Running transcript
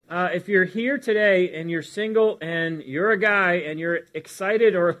If you're here today and you're single and you're a guy and you're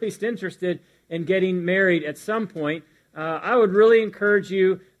excited or at least interested in getting married at some point, I would really encourage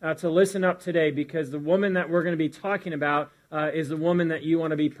you to listen up today, because the woman that we're going to be talking about is the woman that you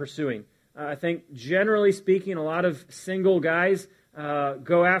want to be pursuing. I think generally speaking, a lot of single guys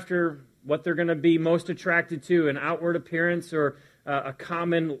go after what they're going to be most attracted to, an outward appearance or a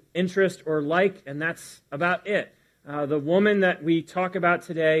common interest or like, and that's about it. The woman that we talk about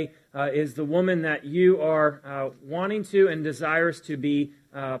today is the woman that you are wanting to and desirous to be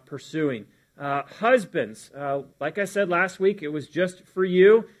pursuing. Husbands, like I said last week, it was just for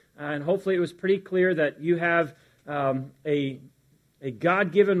you, and hopefully it was pretty clear that you have a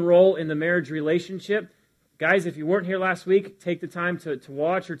God-given role in the marriage relationship. Guys, if you weren't here last week, take the time to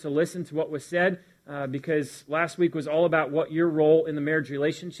watch or to listen to what was said, because last week was all about what your role in the marriage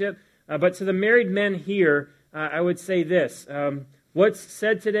relationship. But to the married men here, I would say this. What's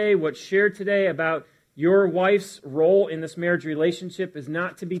said today, what's shared today about your wife's role in this marriage relationship is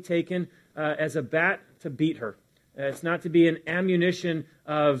not to be taken as a bat to beat her. It's not to be an ammunition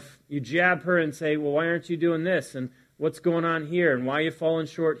of you jab her and say, well, why aren't you doing this? And what's going on here? And why are you falling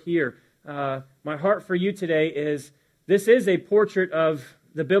short here? My heart for you today is this is a portrait of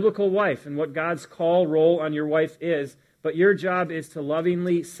the biblical wife and what God's role on your wife is. But your job is to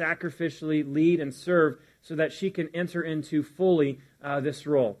lovingly, sacrificially lead and serve so that she can enter into fully this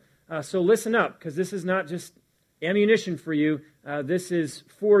role. So listen up, because this is not just ammunition for you. This is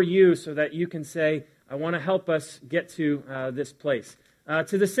for you so that you can say, I want to help us get to this place.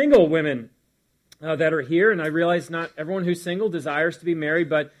 To the single women that are here, and I realize not everyone who's single desires to be married,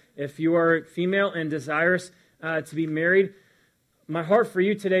 but if you are female and desirous to be married, my heart for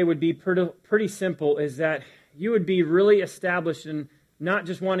you today would be pretty simple, is that you would be really established in not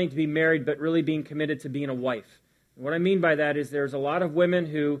just wanting to be married, but really being committed to being a wife. And what I mean by that is there's a lot of women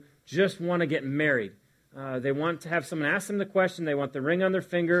who just want to get married. They want to have someone ask them the question, they want the ring on their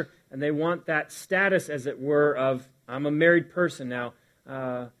finger, and they want that status, as it were, of, I'm a married person now.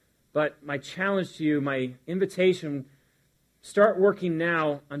 But my challenge to you, my invitation, start working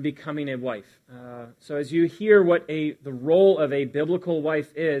now on becoming a wife. So as you hear what the role of a biblical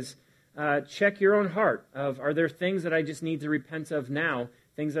wife is, check your own heart of, are there things that I just need to repent of now,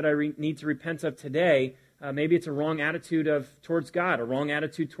 things that I need to repent of today? Maybe it's a wrong attitude towards God, a wrong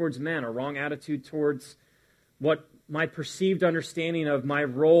attitude towards men, a wrong attitude towards what my perceived understanding of my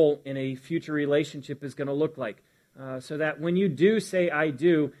role in a future relationship is going to look like. So that when you do say I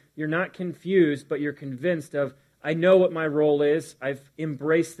do, you're not confused, but you're convinced of, I know what my role is, I've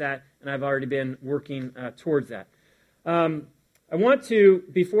embraced that, and I've already been working towards that. I want to,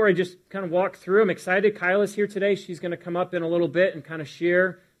 before I just kind of walk through, I'm excited. Kyla's here today. She's going to come up in a little bit and kind of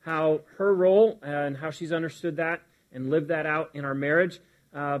share how her role and how she's understood that and lived that out in our marriage.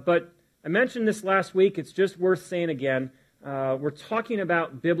 But I mentioned this last week. It's just worth saying again. We're talking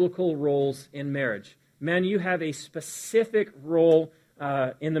about biblical roles in marriage. Men, you have a specific role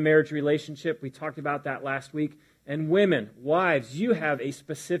in the marriage relationship. We talked about that last week. And women, wives, you have a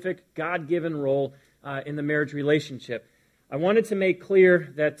specific God-given role in the marriage relationship. I wanted to make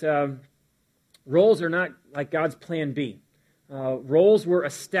clear that roles are not like God's plan B. Roles were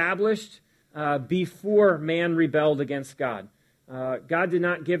established before man rebelled against God. God did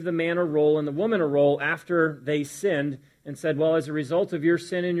not give the man a role and the woman a role after they sinned and said, well, as a result of your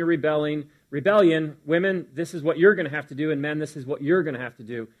sin and your rebellion, women, this is what you're going to have to do, and men, this is what you're going to have to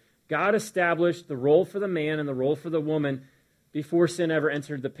do. God established the role for the man and the role for the woman before sin ever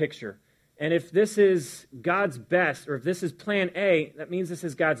entered the picture. And if this is God's best, or if this is plan A, that means this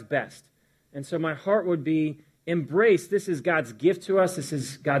is God's best. And so my heart would be, embrace, this is God's gift to us. This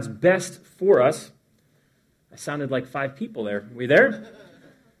is God's best for us. I sounded like 5 people there. Are we there?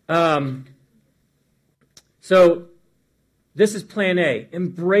 So this is plan A.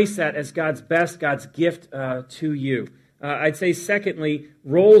 Embrace that as God's best, God's gift to you. I'd say, secondly,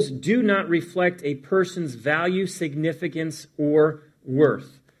 roles do not reflect a person's value, significance, or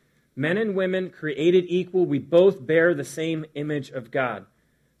worth. Men and women created equal, we both bear the same image of God.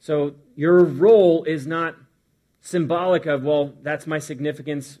 So your role is not symbolic of, well, that's my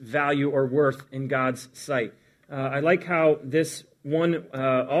significance, value, or worth in God's sight. I like how this one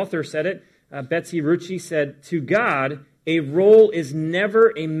author said it. Betsy Rucci said, to God, a role is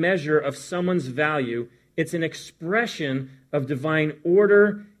never a measure of someone's value. It's an expression of divine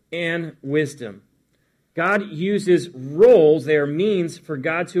order and wisdom. God uses roles, they are means for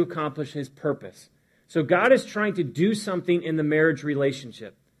God to accomplish His purpose. So God is trying to do something in the marriage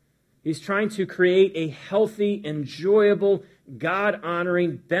relationship. He's trying to create a healthy, enjoyable,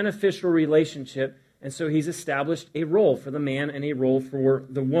 God-honoring, beneficial relationship. And so he's established a role for the man and a role for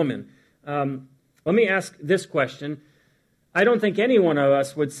the woman. Let me ask this question. I don't think any one of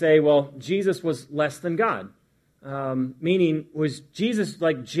us would say, well, Jesus was less than God. Meaning, was Jesus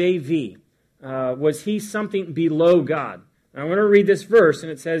like JV? Was he something below God? Now, I want to read this verse,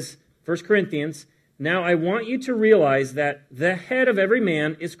 and it says, 1 Corinthians, "Now I want you to realize that the head of every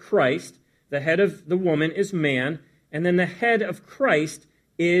man is Christ, the head of the woman is man, and then the head of Christ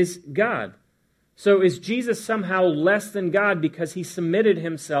is God." So is Jesus somehow less than God because he submitted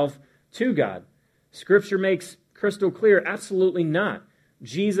himself to God? Scripture makes crystal clear, absolutely not.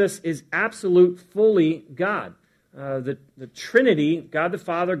 Jesus is absolute, fully God. The Trinity, God the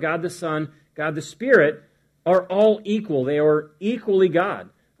Father, God the Son, God the Spirit, are all equal. They are equally God.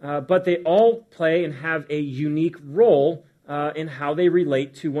 But they all play and have a unique role in how they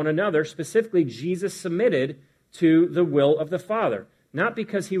relate to one another. Specifically, Jesus submitted to the will of the Father. Not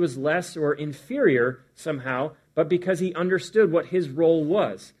because he was less or inferior somehow, but because he understood what his role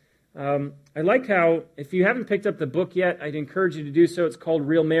was. I like how, if you haven't picked up the book yet, I'd encourage you to do so. It's called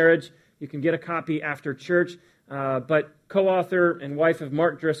Real Marriage. You can get a copy after church. But co-author and wife of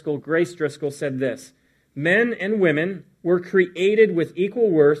Mark Driscoll, Grace Driscoll, said this: "Men and women were created with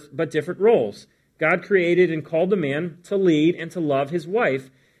equal worth but different roles. God created and called the man to lead and to love his wife.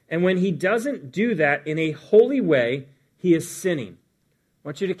 And when he doesn't do that in a holy way, he is sinning." I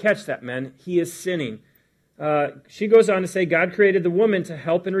want you to catch that, men. He is sinning. She goes on to say, God created the woman to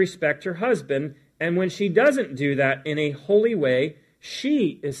help and respect her husband, and when she doesn't do that in a holy way,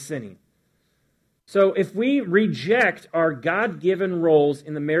 she is sinning. So if we reject our God-given roles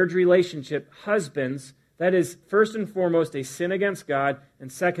in the marriage relationship, husbands, that is first and foremost a sin against God,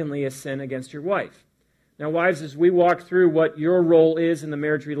 and secondly, a sin against your wife. Now, wives, as we walk through what your role is in the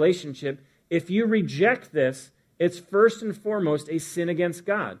marriage relationship, if you reject this, it's first and foremost a sin against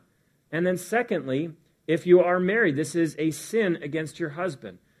God. And then secondly, if you are married, this is a sin against your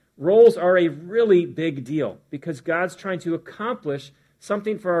husband. Roles are a really big deal because God's trying to accomplish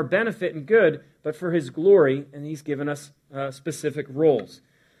something for our benefit and good, but for his glory, and he's given us specific roles.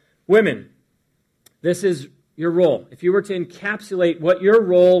 Women, this is your role. If you were to encapsulate what your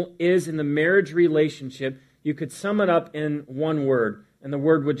role is in the marriage relationship, you could sum it up in one word, and the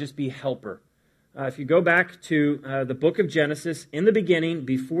word would just be helper. If you go back to the book of Genesis, in the beginning,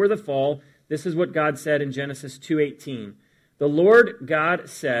 before the fall, this is what God said in Genesis 2:18. "The Lord God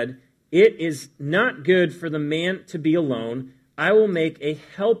said, 'It is not good for the man to be alone. I will make a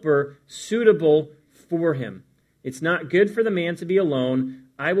helper suitable for him.'" It's not good for the man to be alone.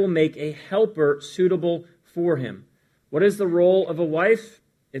 I will make a helper suitable for him. What is the role of a wife?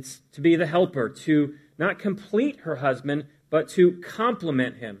 It's to be the helper, to not complete her husband, but to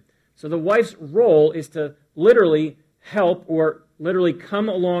complement him. So the wife's role is to literally help or literally come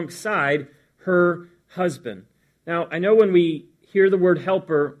alongside her husband. Now, I know when we hear the word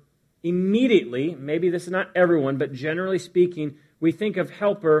helper, immediately, maybe this is not everyone, but generally speaking, we think of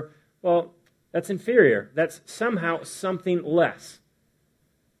helper, well, that's inferior. That's somehow something less.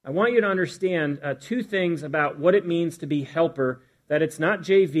 I want you to understand two things about what it means to be helper, that it's not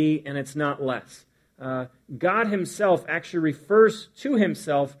JV and it's not less. God himself actually refers to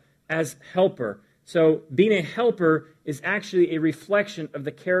himself as helper. So being a helper is actually a reflection of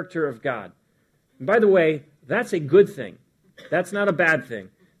the character of God. And by the way, that's a good thing. That's not a bad thing.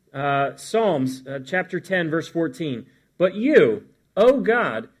 Psalms chapter 10, verse 14. "But you, O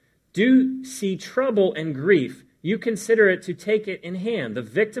God, do see trouble and grief. You consider it to take it in hand. The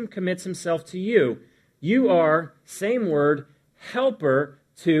victim commits himself to you. You are," same word, "helper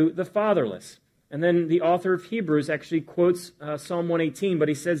to the fatherless." And then the author of Hebrews actually quotes Psalm 118, but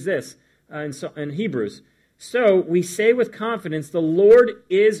he says this in Hebrews. "So we say with confidence, 'The Lord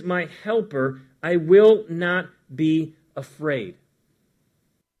is my helper. I will not be afraid.'"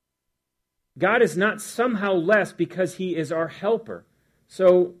 God is not somehow less because he is our helper.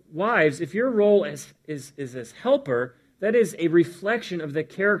 So, wives, if your role is as helper, that is a reflection of the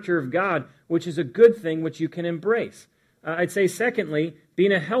character of God, which is a good thing which you can embrace. I'd say, secondly,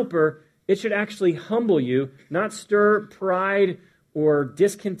 being a helper, it should actually humble you, not stir pride or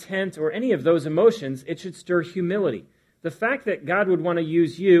discontent or any of those emotions. It should stir humility. The fact that God would want to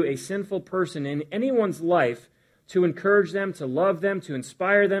use you, a sinful person, in anyone's life to encourage them, to love them, to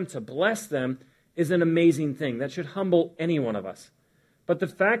inspire them, to bless them, is an amazing thing. That should humble any one of us. But the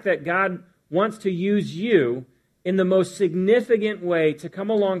fact that God wants to use you in the most significant way to come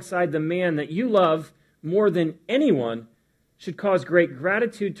alongside the man that you love more than anyone should cause great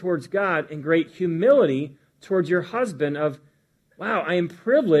gratitude towards God and great humility towards your husband of, wow, I am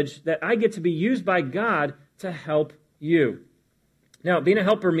privileged that I get to be used by God to help you. Now, being a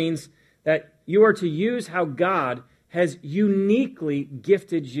helper means that you are to use how God has uniquely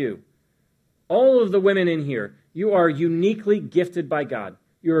gifted you. All of the women in here, you are uniquely gifted by God.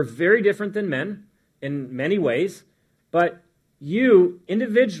 You are very different than men in many ways, but you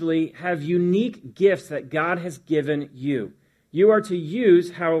individually have unique gifts that God has given you. You are to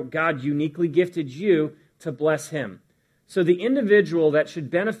use how God uniquely gifted you to bless him. So the individual that should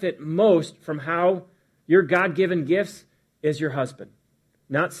benefit most from how your God-given gifts is your husband.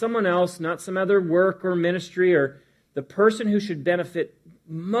 Not someone else, not some other work or ministry, or the person who should benefit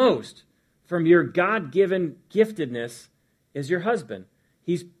most from your God-given giftedness is your husband.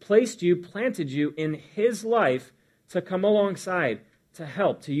 He's placed you, planted you in his life to come alongside, to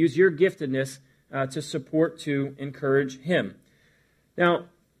help, to use your giftedness to support, to encourage him. Now,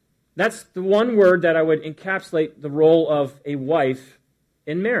 that's the one word that I would encapsulate the role of a wife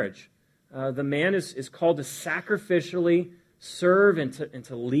in marriage. The man is called to sacrificially serve and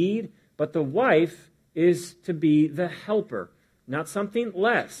to lead, but the wife is to be the helper, not something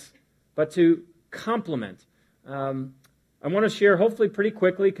less, but to complement. I want to share, hopefully pretty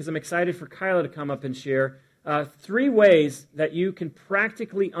quickly, because I'm excited for Kyla to come up and share, 3 ways that you can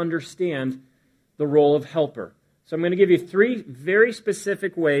practically understand the role of helper. So I'm going to give you 3 very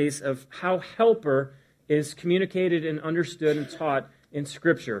specific ways of how helper is communicated and understood and taught in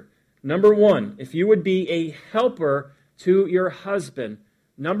Scripture. Number 1, if you would be a helper to your husband,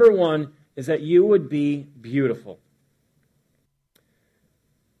 number 1 is that you would be beautiful.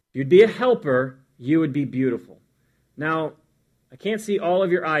 If you'd be a helper, you would be beautiful. Now, I can't see all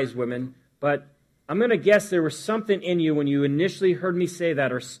of your eyes, women, but I'm going to guess there was something in you when you initially heard me say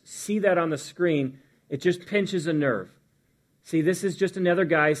that or see that on the screen. It just pinches a nerve. See, this is just another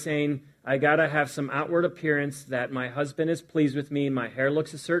guy saying, I got to have some outward appearance that my husband is pleased with me, my hair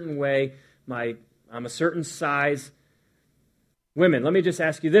looks a certain way, I'm a certain size. Women, let me just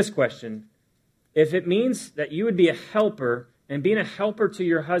ask you this question. If it means that you would be a helper, and being a helper to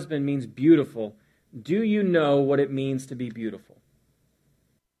your husband means beautiful, do you know what it means to be beautiful?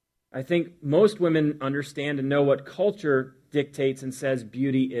 I think most women understand and know what culture dictates and says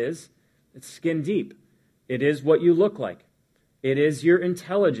beauty is. It's skin deep. It is what you look like. It is your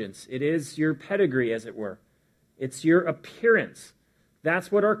intelligence. It is your pedigree, as it were. It's your appearance.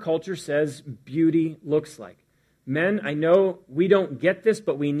 That's what our culture says beauty looks like. Men, I know we don't get this,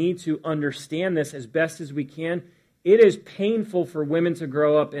 but we need to understand this as best as we can. It is painful for women to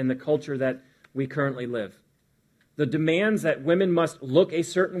grow up in the culture that we currently live. The demands that women must look a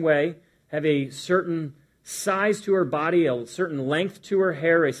certain way, have a certain size to her body, a certain length to her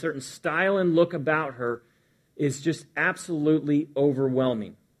hair, a certain style and look about her is just absolutely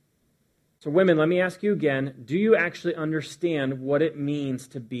overwhelming. So women, let me ask you again, do you actually understand what it means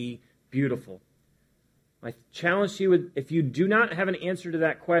to be beautiful? My challenge to you, if you do not have an answer to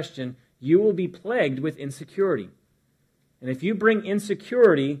that question, you will be plagued with insecurity. And if you bring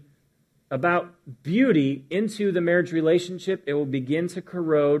insecurity about beauty into the marriage relationship, it will begin to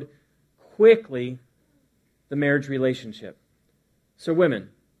corrode quickly the marriage relationship. So women,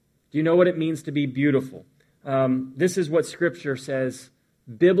 do you know what it means to be beautiful? This is what Scripture says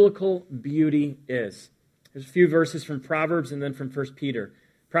biblical beauty is. There's a few verses from Proverbs and then from 1 Peter.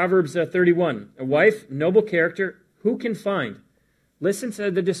 Proverbs 31, a wife, noble character, who can find? Listen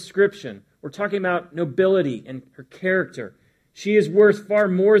to the description. We're talking about nobility and her character. She is worth far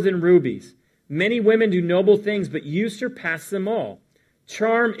more than rubies. Many women do noble things, but you surpass them all.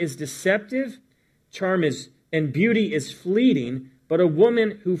 Charm is deceptive, and beauty is fleeting, but a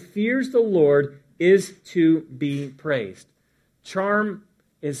woman who fears the Lord is to be praised. Charm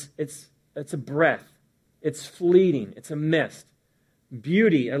it's a breath. It's fleeting. It's a mist.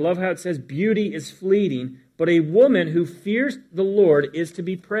 Beauty, I love how it says beauty is fleeting, but a woman who fears the Lord is to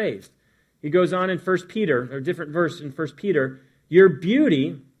be praised. He goes on in 1 Peter, or a different verse in 1 Peter, your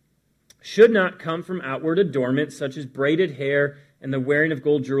beauty should not come from outward adornment, such as braided hair and the wearing of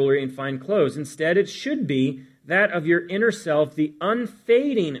gold jewelry and fine clothes. Instead, it should be that of your inner self, the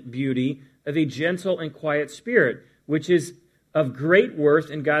unfading beauty of a gentle and quiet spirit, which is of great worth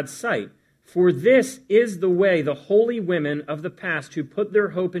in God's sight. For this is the way the holy women of the past who put their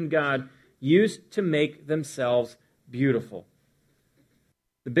hope in God used to make themselves beautiful.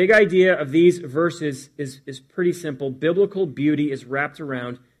 The big idea of these verses is pretty simple. Biblical beauty is wrapped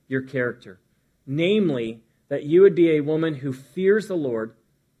around your character. Namely, that you would be a woman who fears the Lord,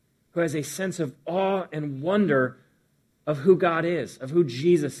 who has a sense of awe and wonder of who God is, of who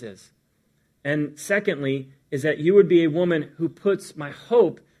Jesus is. And secondly, is that you would be a woman who puts, my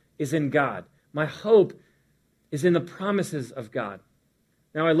hope is in God. My hope is in the promises of God.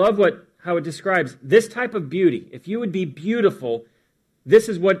 Now, I love how it describes this type of beauty. If you would be beautiful, This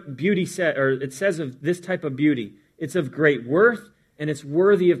is what beauty said, or it says of this type of beauty. It's of great worth, and it's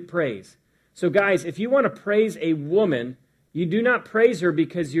worthy of praise. So guys, if you want to praise a woman, you do not praise her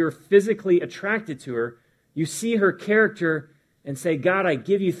because you're physically attracted to her. You see her character and say, God, I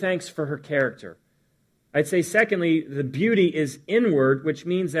give you thanks for her character. I'd say, secondly, the beauty is inward, which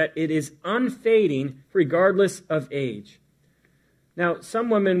means that it is unfading regardless of age. Now, some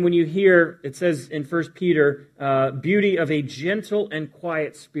women, when you hear, it says in 1 Peter, beauty of a gentle and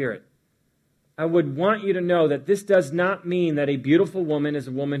quiet spirit. I would want you to know that this does not mean that a beautiful woman is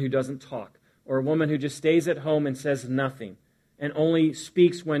a woman who doesn't talk, or a woman who just stays at home and says nothing, and only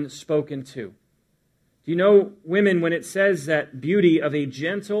speaks when spoken to. Do you know, women, when it says that beauty of a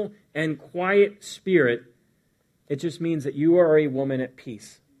gentle and quiet spirit, it just means that you are a woman at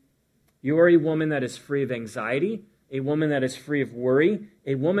peace. You are a woman that is free of anxiety, a woman that is free of worry,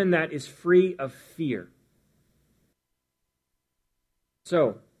 a woman that is free of fear.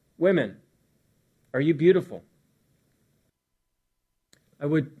 So, women, are you beautiful?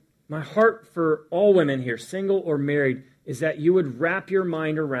 My heart for all women here, single or married, is that you would wrap your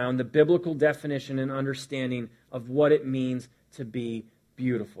mind around the biblical definition and understanding of what it means to be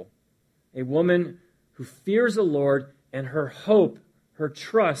beautiful. A woman who fears the Lord, and her hope, her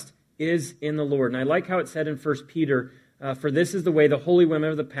trust is in the Lord. And I like how it said in 1 Peter, for this is the way the holy women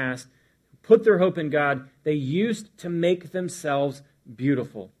of the past put their hope in God. They used to make themselves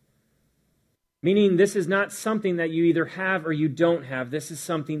beautiful. Meaning this is not something that you either have or you don't have. This is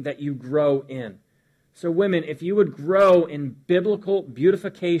something that you grow in. So women, if you would grow in biblical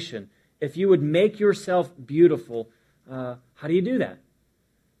beautification, if you would make yourself beautiful, how do you do that?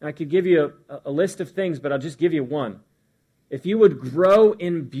 I could give you a list of things, but I'll just give you one. If you would grow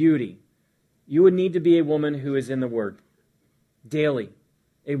in beauty, you would need to be a woman who is in the Word daily.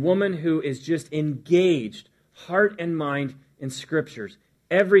 A woman who is just engaged, heart and mind, in Scriptures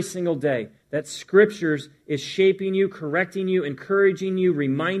every single day. That Scriptures is shaping you, correcting you, encouraging you,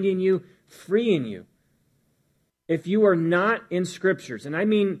 reminding you, freeing you. If you are not in Scriptures, and I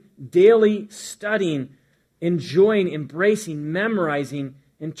mean daily studying, enjoying, embracing, memorizing,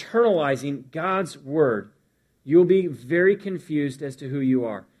 internalizing God's Word, you'll be very confused as to who you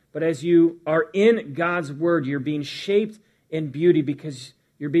are. But as you are in God's Word, you're being shaped in beauty because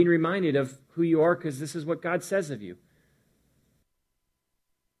you're being reminded of who you are, because this is what God says of you.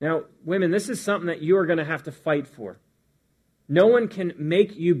 Now, women, this is something that you are going to have to fight for. No one can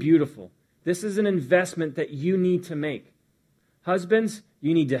make you beautiful. This is an investment that you need to make. Husbands,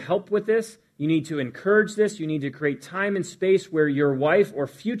 you need to help with this. You need to encourage this. You need to create time and space where your wife or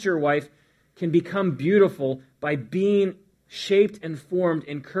future wife can become beautiful by being shaped and formed,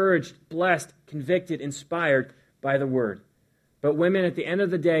 encouraged, blessed, convicted, inspired by the Word. But women, at the end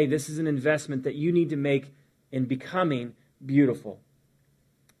of the day, this is an investment that you need to make in becoming beautiful.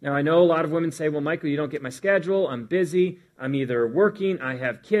 Now, I know a lot of women say, well, Michael, you don't get my schedule. I'm busy. I'm either working. I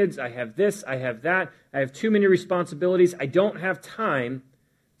have kids. I have this. I have that. I have too many responsibilities. I don't have time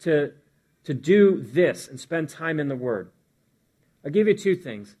to do this and spend time in the Word. I'll give you two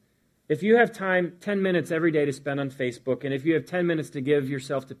things. If you have time, 10 minutes every day to spend on Facebook, and if you have 10 minutes to give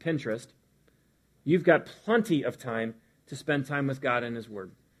yourself to Pinterest, you've got plenty of time to spend time with God and His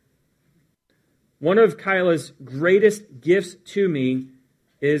Word. One of Kyla's greatest gifts to me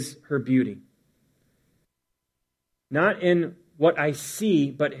is her beauty. Not in what I see,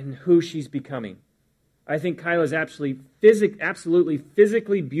 but in who she's becoming. I think Kyla is absolutely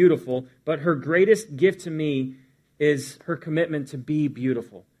physically beautiful, but her greatest gift to me is her commitment to be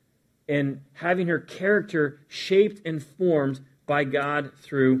beautiful and having her character shaped and formed by God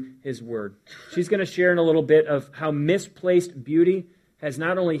through His Word. She's going to share in a little bit of how misplaced beauty has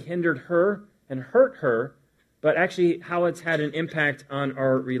not only hindered her and hurt her, but actually how it's had an impact on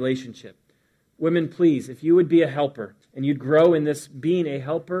our relationship. Women, please, if you would be a helper and you'd grow in this being a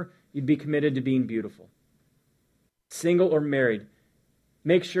helper, you'd be committed to being beautiful. Single or married,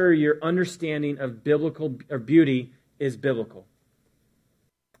 make sure your understanding of biblical or beauty is biblical.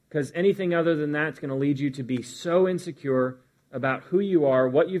 Because anything other than that is going to lead you to be so insecure about who you are,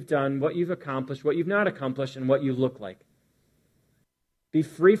 what you've done, what you've accomplished, what you've not accomplished, and what you look like. Be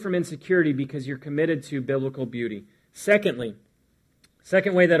free from insecurity because you're committed to biblical beauty. Second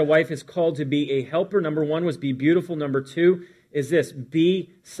way that a wife is called to be a helper, number one was be beautiful. Number two is this,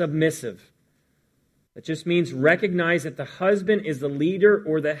 be submissive. That just means recognize that the husband is the leader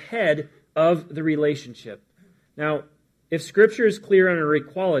or the head of the relationship. Now, if Scripture is clear on our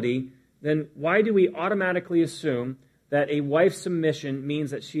equality, then why do we automatically assume that a wife's submission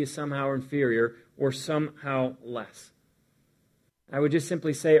means that she is somehow inferior or somehow less? I would just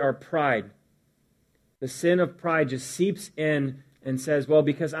simply say our pride. The sin of pride just seeps in and says, well,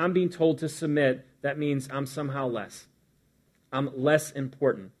 because I'm being told to submit, that means I'm somehow less. I'm less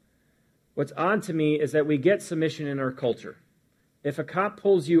important. What's odd to me is that we get submission in our culture. If a cop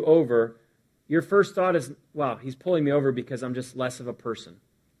pulls you over, your first thought is, wow, he's pulling me over because I'm just less of a person.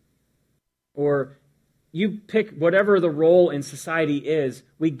 Or you pick whatever the role in society is,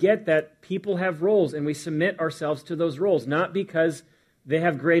 we get that people have roles and we submit ourselves to those roles, not because they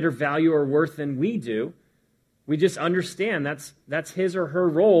have greater value or worth than we do. We just understand that's his or her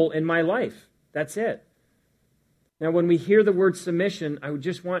role in my life. That's it. Now, when we hear the word submission, I would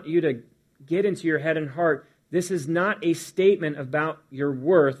just want you to get into your head and heart, this is not a statement about your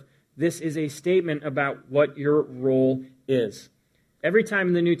worth. This is a statement about what your role is. Every time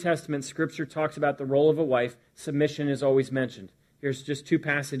in the New Testament, Scripture talks about the role of a wife, submission is always mentioned. Here's just two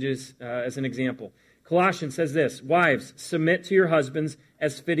passages as an example. Colossians says this, wives, submit to your husbands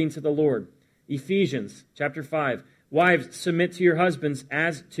as fitting to the Lord. Ephesians chapter 5, wives, submit to your husbands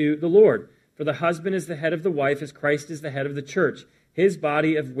as to the Lord. For the husband is the head of the wife, as Christ is the head of the church, his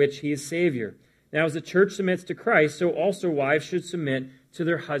body of which he is Savior. Now as the church submits to Christ, so also wives should submit to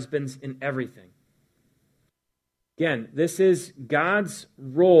their husbands in everything. Again, this is God's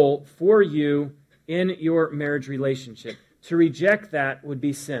role for you in your marriage relationship. To reject that would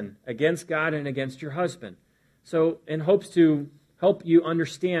be sin against God and against your husband. So in hopes to help you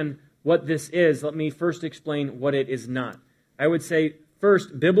understand what this is, let me first explain what it is not. I would say,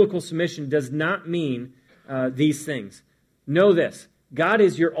 first, biblical submission does not mean these things. Know this, God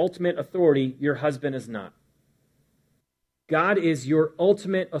is your ultimate authority, your husband is not. God is your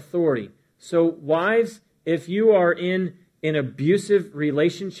ultimate authority. So wives, if you are in an abusive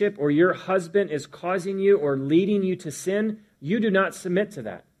relationship or your husband is causing you or leading you to sin, you do not submit to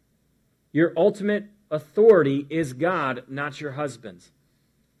that. Your ultimate authority is God, not your husband's.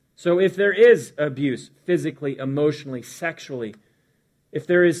 So if there is abuse, physically, emotionally, sexually, if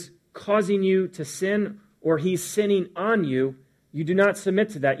there is causing you to sin or he's sinning on you, you do not submit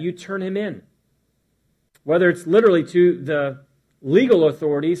to that. You turn him in. Whether it's literally to the legal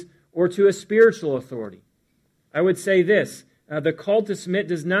authorities or to a spiritual authority. I would say this, the call to submit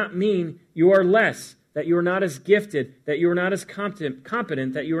does not mean you are less, that you are not as gifted, that you are not as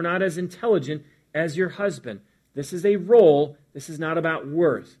competent, that you are not as intelligent as your husband. This is a role. This is not about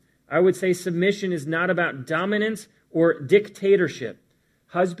worth. I would say submission is not about dominance or dictatorship.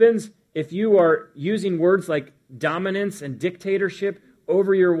 Husbands, if you are using words like dominance and dictatorship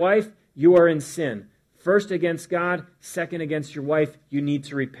over your wife, you are in sin. First against God, second against your wife, you need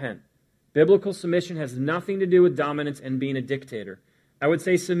to repent. Biblical submission has nothing to do with dominance and being a dictator. I would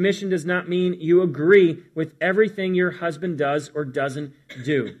say submission does not mean you agree with everything your husband does or doesn't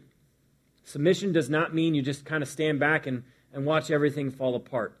do. Submission does not mean you just kind of stand back and watch everything fall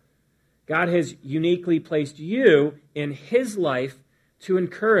apart. God has uniquely placed you in his life to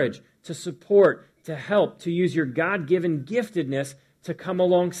encourage, to support, to help, to use your God-given giftedness to come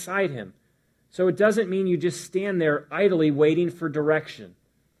alongside him. So it doesn't mean you just stand there idly waiting for direction.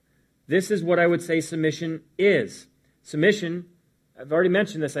 This is what I would say submission is. Submission, I've already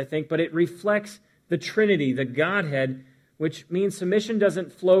mentioned this, I think, but it reflects the Trinity, the Godhead, which means submission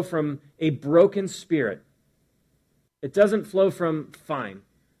doesn't flow from a broken spirit. It doesn't flow from, fine,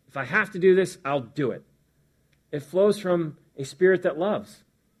 if I have to do this, I'll do it. It flows from a spirit that loves.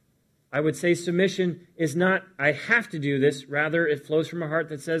 I would say submission is not, I have to do this. Rather, it flows from a heart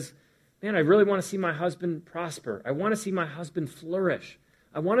that says, man, I really want to see my husband prosper. I want to see my husband flourish.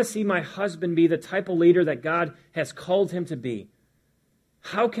 I want to see my husband be the type of leader that God has called him to be.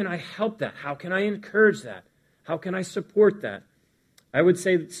 How can I help that? How can I encourage that? How can I support that? I would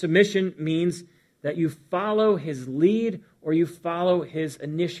say submission means that you follow his lead or you follow his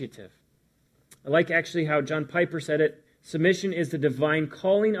initiative. I like actually how John Piper said it. Submission is the divine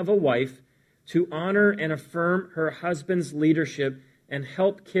calling of a wife to honor and affirm her husband's leadership and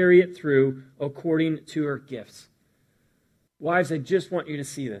help carry it through according to her gifts. Wives, I just want you to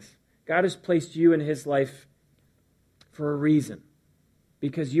see this. God has placed you in his life for a reason,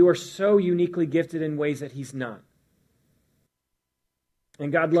 because you are so uniquely gifted in ways that he's not.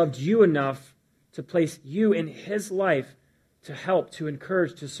 And God loved you enough to place you in his life to help, to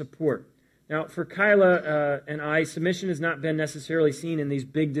encourage, to support. Now, for Kyla and I, submission has not been necessarily seen in these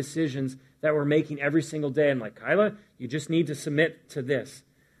big decisions that we're making every single day. I'm like, Kyla, you just need to submit to this.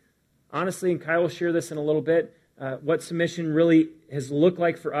 Honestly, and Kyla will share this in a little bit, what submission really has looked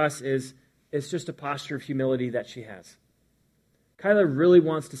like for us is it's just a posture of humility that she has. Kyla really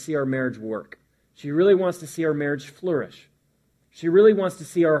wants to see our marriage work. She really wants to see our marriage flourish. She really wants to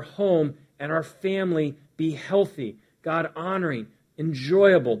see our home and our family be healthy, God-honoring,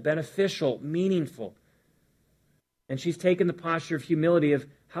 enjoyable, beneficial, meaningful. And she's taken the posture of humility of,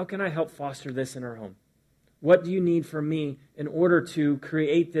 how can I help foster this in our home? What do you need from me in order to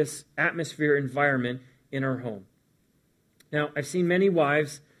create this atmosphere, environment in our home? Now, I've seen many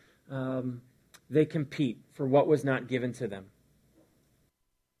wives, they compete for what was not given to them.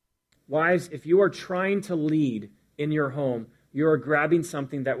 Wives, if you are trying to lead in your home, you are grabbing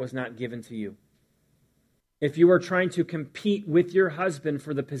something that was not given to you. If you are trying to compete with your husband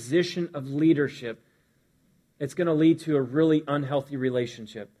for the position of leadership, it's going to lead to a really unhealthy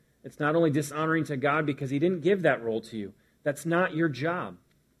relationship. It's not only dishonoring to God because he didn't give that role to you. That's not your job.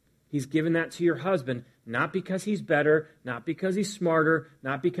 He's given that to your husband, not because he's better, not because he's smarter,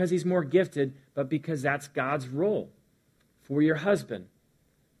 not because he's more gifted, but because that's God's role for your husband.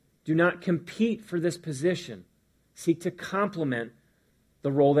 Do not compete for this position. Seek to complement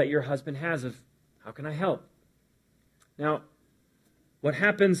the role that your husband has of, how can I help? Now, what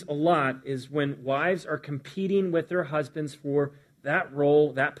happens a lot is when wives are competing with their husbands for that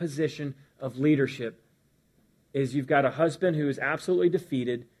role, that position of leadership, is you've got a husband who is absolutely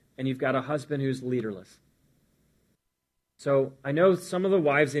defeated and you've got a husband who's leaderless. So I know some of the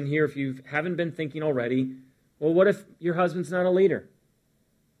wives in here, if you haven't been thinking already, well, what if your husband's not a leader?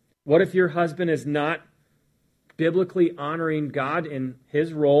 What if your husband is not biblically honoring God in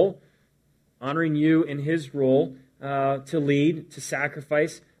his role, honoring you in his role to lead, to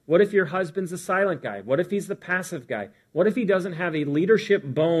sacrifice? What if your husband's a silent guy? What if he's the passive guy? What if he doesn't have a leadership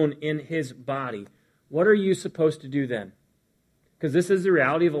bone in his body? What are you supposed to do then? Because this is the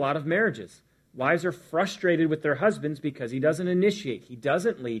reality of a lot of marriages. Wives are frustrated with their husbands because he doesn't initiate. He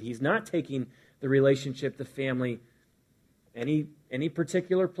doesn't lead. He's not taking the relationship, the family, any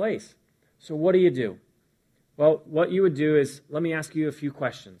particular place. So what do? Well, what you would do is, let me ask you a few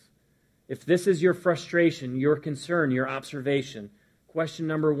questions. If this is your frustration, your concern, your observation, question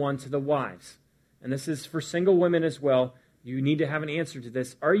number one to the wives, and this is for single women as well, you need to have an answer to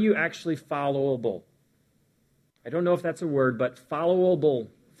this. Are you actually followable? I don't know if that's a word, but followable.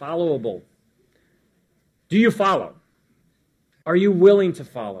 Do you follow? Are you willing to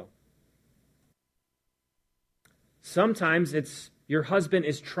follow? Sometimes it's your husband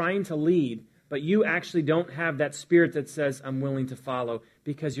is trying to lead, but you actually don't have that spirit that says, I'm willing to follow,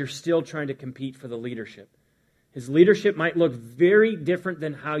 because you're still trying to compete for the leadership. His leadership might look very different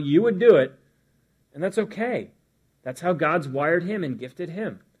than how you would do it, and that's okay. That's how God's wired him and gifted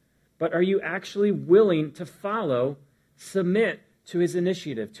him. But are you actually willing to follow, submit to his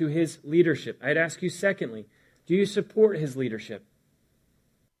initiative, to his leadership? I'd ask you secondly, do you support his leadership?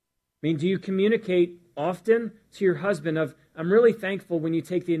 I mean, do you communicate often to your husband of, I'm really thankful when you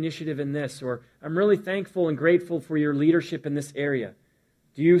take the initiative in this, or I'm really thankful and grateful for your leadership in this area?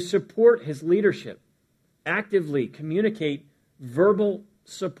 Do you support his leadership? Actively communicate verbal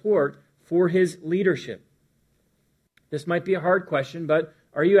support for his leadership. This might be a hard question, but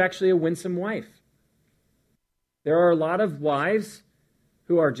are you actually a winsome wife? There are a lot of wives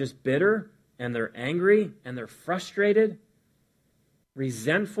who are just bitter, and they're angry, and they're frustrated,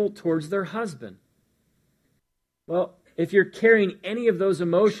 resentful towards their husband. Well, if you're carrying any of those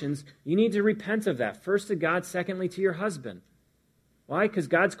emotions, you need to repent of that. First to God, secondly to your husband. Why? Because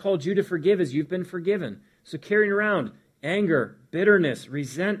God's called you to forgive as you've been forgiven. So carrying around anger, bitterness,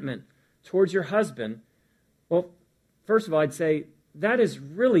 resentment towards your husband, well, first of all, I'd say that is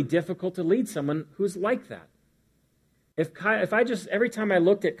really difficult to lead someone who's like that. If I just, every time I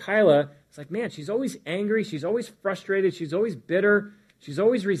looked at Kyla, it's like, man, she's always angry, she's always frustrated, she's always bitter, she's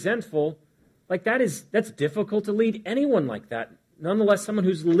always resentful. Like that's difficult to lead anyone like that, nonetheless someone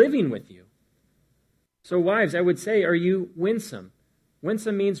who's living with you. So wives, I would say, are you winsome?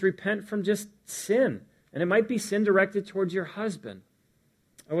 Winsome means repent from just sin, and it might be sin directed towards your husband.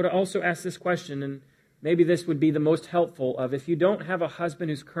 I would also ask this question, and maybe this would be the most helpful of, if you don't have a husband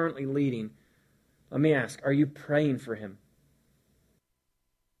who's currently leading, let me ask, are you praying for him?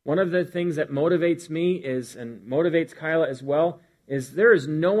 One of the things that motivates me is, and motivates Kyla as well, is there is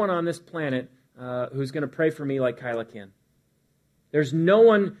no one on this planet who's going to pray for me like Kyla can. There's no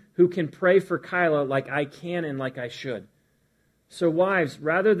one who can pray for Kyla like I can and like I should. So wives,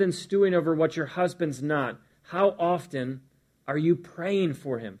 rather than stewing over what your husband's not, how often are you praying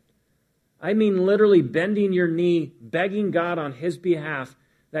for him? I mean literally bending your knee, begging God on his behalf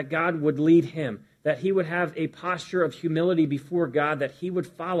that God would lead him, that he would have a posture of humility before God, that he would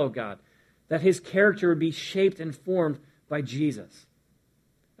follow God, that his character would be shaped and formed by Jesus.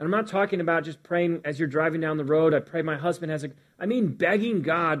 And I'm not talking about just praying as you're driving down the road, I pray my husband has a... I mean begging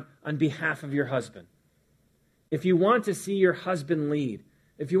God on behalf of your husband. If you want to see your husband lead,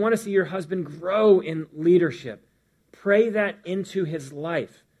 if you want to see your husband grow in leadership, pray that into his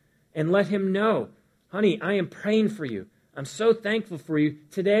life and let him know, Honey, I am praying for you. I'm so thankful for you.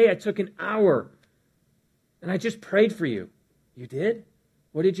 Today I took an hour and I just prayed for you. You did?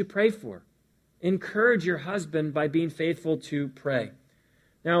 What did you pray for? Encourage your husband by being faithful to pray.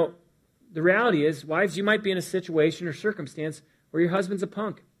 Now, the reality is, wives, you might be in a situation or circumstance where your husband's a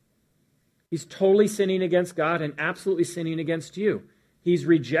punk. He's totally sinning against God and absolutely sinning against you. He's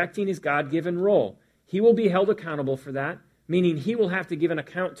rejecting his God-given role. He will be held accountable for that, meaning he will have to give an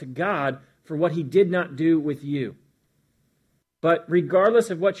account to God for what he did not do with you. But regardless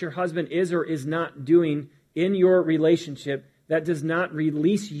of what your husband is or is not doing in your relationship, that does not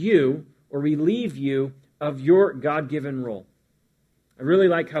release you or relieve you of your God-given role. I really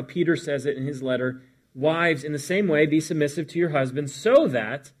like how Peter says it in his letter. Wives, in the same way, be submissive to your husbands, so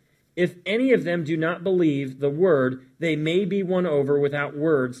that if any of them do not believe the word, they may be won over without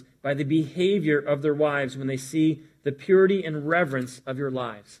words by the behavior of their wives when they see the purity and reverence of your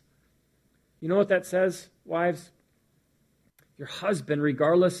lives. You know what that says, wives? Your husband,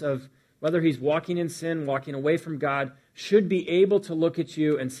 regardless of whether he's walking in sin, walking away from God, should be able to look at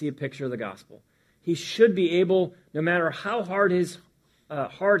you and see a picture of the gospel. He should be able, no matter how hard his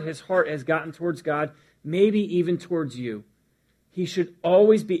heart has gotten towards God, maybe even towards you, he should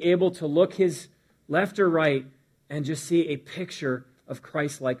always be able to look his left or right and just see a picture of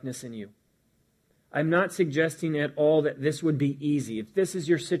Christ-likeness in you. I'm not suggesting at all that this would be easy. If this is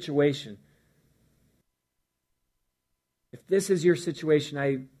your situation,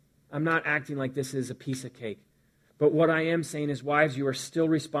 I'm not acting like this is a piece of cake. But what I am saying is, wives, you are still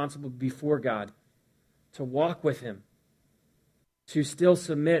responsible before God to walk with him, to still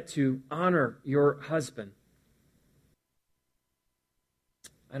submit, to honor your husband.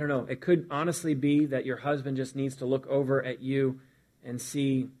 I don't know. It could honestly be that your husband just needs to look over at you and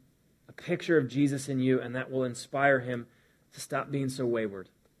see a picture of Jesus in you, and that will inspire him to stop being so wayward.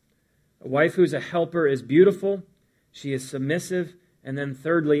 A wife who's a helper is beautiful. She is submissive. And then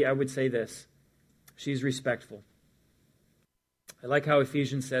thirdly, I would say this. She's respectful. I like how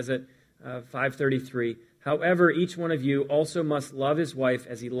Ephesians says it, 5:33. However, each one of you also must love his wife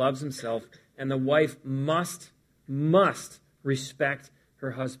as he loves himself, and the wife must respect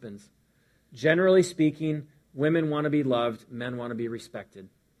her husbands. Generally speaking, women want to be loved, men want to be respected.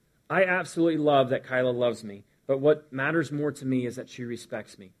 I absolutely love that Kyla loves me, but what matters more to me is that she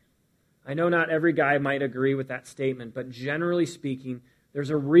respects me. I know not every guy might agree with that statement, but generally speaking, there's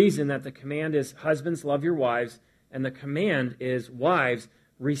a reason that the command is husbands, love your wives, and the command is wives,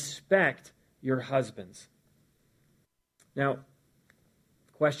 respect your husbands. Now,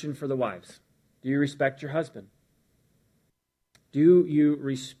 question for the wives. Do you respect your husband? Do you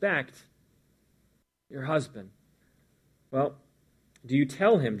respect your husband? Well, do you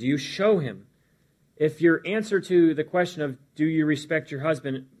tell him? Do you show him? If your answer to the question of do you respect your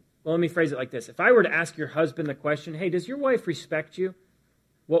husband, well, let me phrase it like this. If I were to ask your husband the question, hey, does your wife respect you?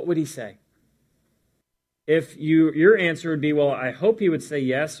 What would he say? If your answer would be, well, I hope he would say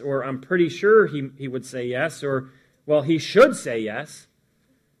yes, or I'm pretty sure he would say yes, or, well, he should say yes,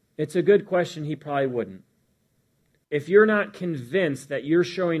 it's a good question he probably wouldn't. If you're not convinced that you're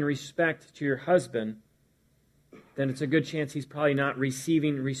showing respect to your husband, then it's a good chance he's probably not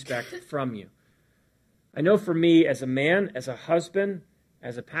receiving respect from you. I know for me, as a man, as a husband,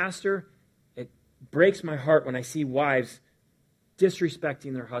 as a pastor, it breaks my heart when I see wives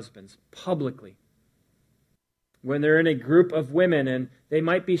disrespecting their husbands publicly. When they're in a group of women and they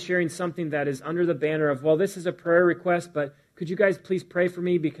might be sharing something that is under the banner of, well, this is a prayer request, but could you guys please pray for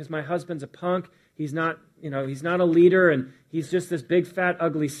me because my husband's a punk. He's not a leader, and he's just this big, fat,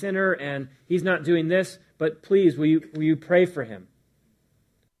 ugly sinner, and he's not doing this, but please, will you pray for him?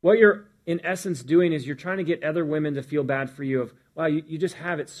 What you're, in essence, doing is you're trying to get other women to feel bad for you of, wow, you just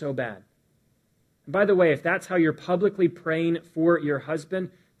have it so bad. And by the way, if that's how you're publicly praying for your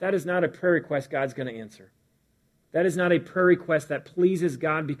husband, that is not a prayer request God's going to answer. That is not a prayer request that pleases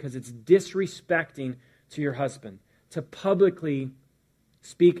God because it's disrespecting to your husband, to publicly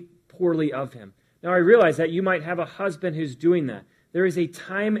speak poorly of him. Now, I realize that you might have a husband who's doing that. There is a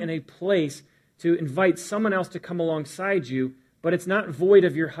time and a place to invite someone else to come alongside you, but it's not void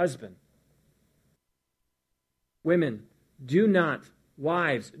of your husband. Women,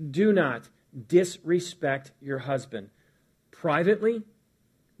 wives, do not disrespect your husband. Privately,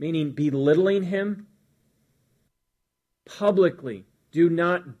 meaning belittling him. Publicly, do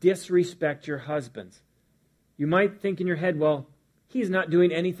not disrespect your husbands. You might think in your head, well, he's not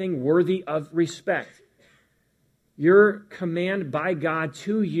doing anything worthy of respect. Your command by God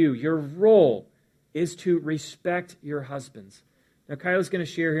to you, your role, is to respect your husbands. Now, Kyle's going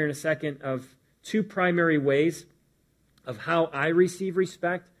to share here in a second of two primary ways of how I receive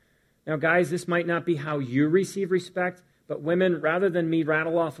respect. Now, guys, this might not be how you receive respect, but women, rather than me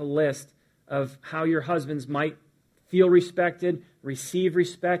rattle off a list of how your husbands might feel respected, receive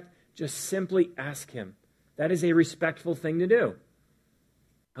respect, just simply ask him. That is a respectful thing to do.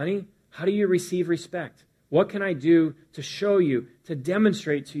 Honey, how do you receive respect? What can I do to show you, to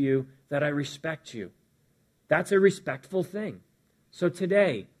demonstrate to you that I respect you? That's a respectful thing. So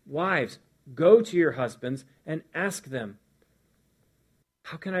today, wives, go to your husbands and ask them,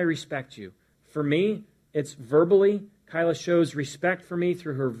 how can I respect you? For me, it's verbally. Kyla shows respect for me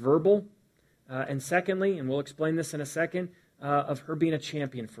through her verbal. And secondly, and we'll explain this in a second, of her being a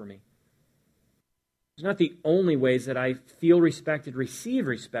champion for me. It's not the only ways that I feel respected, receive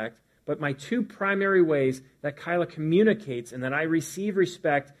respect, but my two primary ways that Kyla communicates and that I receive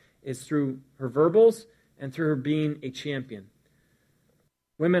respect is through her verbals and through her being a champion.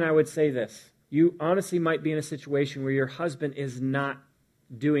 Women, I would say this. You honestly might be in a situation where your husband is not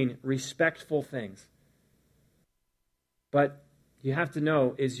doing respectful things. But you have to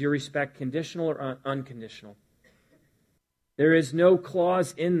know, is your respect conditional or unconditional? There is no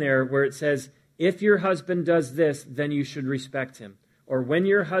clause in there where it says, if your husband does this, then you should respect him. Or when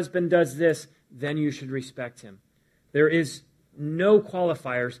your husband does this, then you should respect him. There is no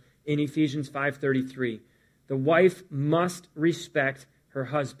qualifiers in Ephesians 5:33. The wife must respect her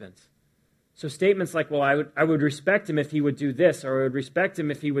husband. So statements like, well, I would respect him if he would do this, or I would respect him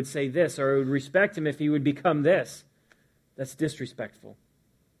if he would say this, or I would respect him if he would become this. That's disrespectful.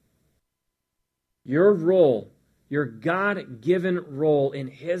 Your role, your God-given role in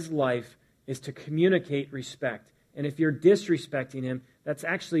his life is to communicate respect. And if you're disrespecting him, that's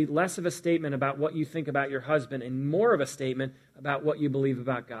actually less of a statement about what you think about your husband and more of a statement about what you believe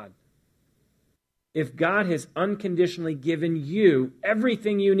about God. If God has unconditionally given you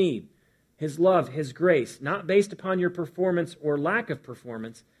everything you need, his love, his grace, not based upon your performance or lack of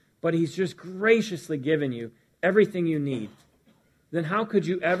performance, but he's just graciously given you everything you need, then how could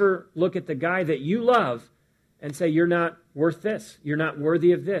you ever look at the guy that you love and say, you're not worth this, you're not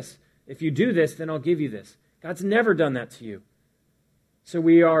worthy of this. If you do this, then I'll give you this. God's never done that to you. So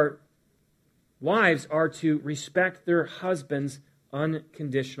wives are to respect their husbands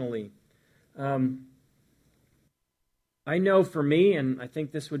unconditionally. I know for me, and I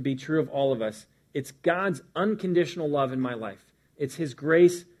think this would be true of all of us, it's God's unconditional love in my life. It's his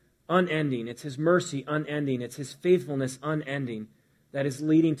grace unending. It's his mercy unending. It's his faithfulness unending that is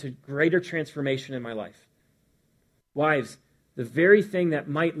leading to greater transformation in my life. Wives, the very thing that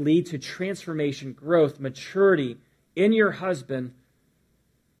might lead to transformation, growth, maturity in your husband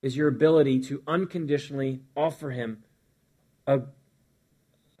is your ability to unconditionally offer him a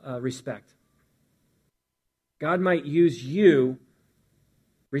respect. God might use you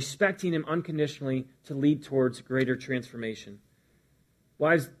respecting him unconditionally to lead towards greater transformation.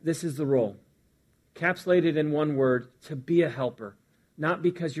 Wives, this is the role. Encapsulated in one word, to be a helper. Not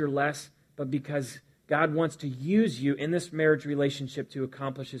because you're less, but because God wants to use you in this marriage relationship to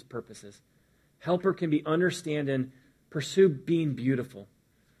accomplish his purposes. Helper can be understand and pursue being beautiful.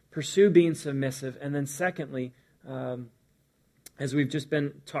 Pursue being submissive. And then secondly, as we've just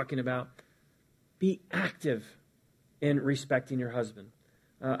been talking about, be active in respecting your husband.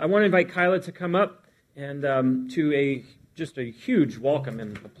 I want to invite Kyla to come up and to just a huge welcome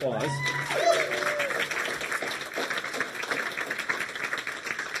and applause.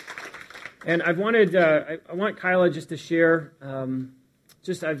 And I want Kyla just to share. I'm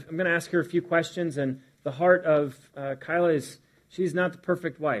going to ask her a few questions, and the heart of Kyla is she's not the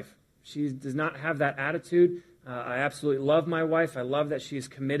perfect wife. She does not have that attitude. I absolutely love my wife. I love that she is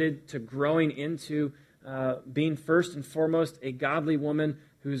committed to growing into being first and foremost a godly woman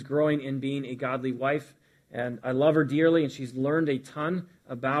who's growing in being a godly wife. And I love her dearly, and she's learned a ton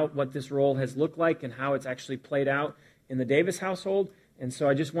about what this role has looked like and how it's actually played out in the Davis household. And so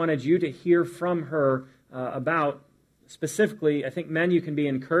I just wanted you to hear from her about specifically, I think men, you can be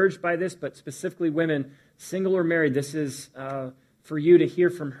encouraged by this, but specifically women, single or married, this is for you to hear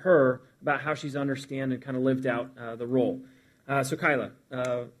from her about how she's understand and kind of lived out the role. So Kyla,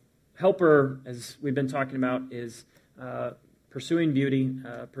 helper, as we've been talking about, is pursuing beauty,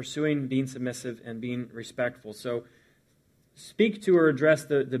 pursuing being submissive, and being respectful. So speak to or address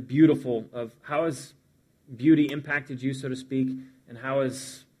the beautiful of how has beauty impacted you, so to speak, and how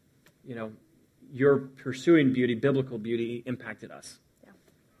has, your pursuing beauty, biblical beauty, impacted us.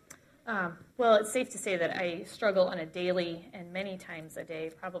 Well, it's safe to say that I struggle on a daily and many times a day,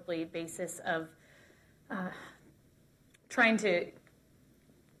 probably basis of trying to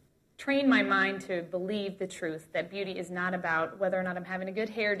train my mind to believe the truth that beauty is not about whether or not I'm having a good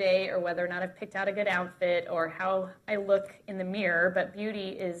hair day or whether or not I've picked out a good outfit or how I look in the mirror, but beauty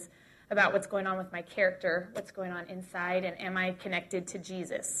is about what's going on with my character, what's going on inside, and am I connected to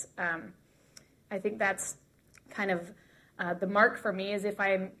Jesus? I think that's kind of the mark for me is if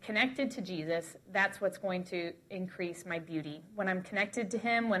I'm connected to Jesus, that's what's going to increase my beauty. When I'm connected to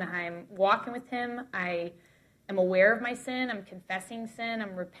him, when I'm walking with him, I am aware of my sin, I'm confessing sin,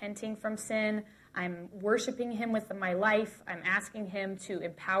 I'm repenting from sin, I'm worshiping him with my life, I'm asking him to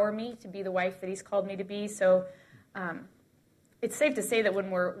empower me to be the wife that he's called me to be. So it's safe to say that when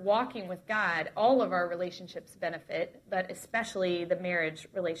we're walking with God, all of our relationships benefit, but especially the marriage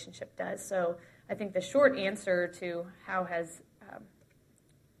relationship does. So I think the short answer to how has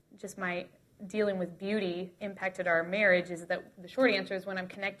just my dealing with beauty impacted our marriage is that the short answer is when I'm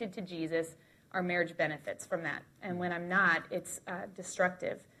connected to Jesus, our marriage benefits from that. And when I'm not, it's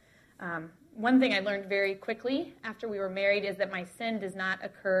destructive. One thing I learned very quickly after we were married is that my sin does not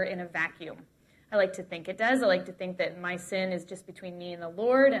occur in a vacuum. I like to think it does. I like to think that my sin is just between me and the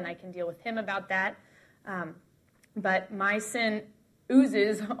Lord, and I can deal with him about that. But my sin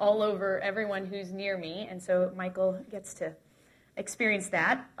oozes all over everyone who's near me, and so Michael gets to experience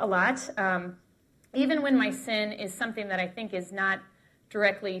that a lot. Even when my sin is something that I think is not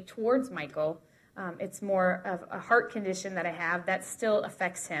directly towards Michael, it's more of a heart condition that I have, that still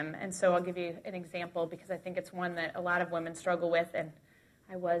affects him. And so I'll give you an example because I think it's one that a lot of women struggle with, and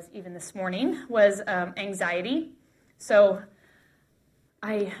I was even this morning, was anxiety. So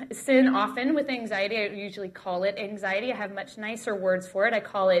I sin often with anxiety. I usually call it anxiety. I have much nicer words for it. I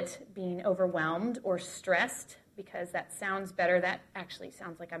call it being overwhelmed or stressed because that sounds better. That actually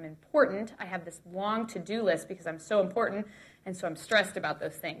sounds like I'm important. I have this long to-do list because I'm so important, and so I'm stressed about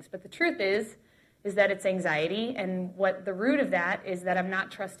those things. But the truth is that it's anxiety, and what the root of that is that I'm not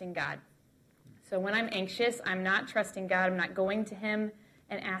trusting God. So when I'm anxious, I'm not trusting God. I'm not going to him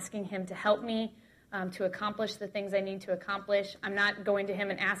and asking him to help me to accomplish the things I need to accomplish. I'm not going to him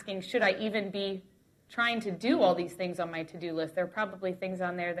and asking, should I even be trying to do all these things on my to-do list? There are probably things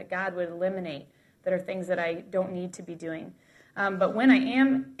on there that God would eliminate that are things that I don't need to be doing. But when I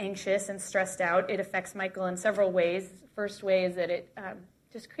am anxious and stressed out, it affects Michael in several ways. First way is that it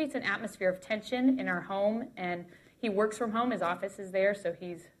just creates an atmosphere of tension in our home, and he works from home. His office is there, so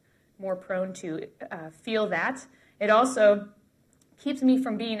he's more prone to feel that. It also keeps me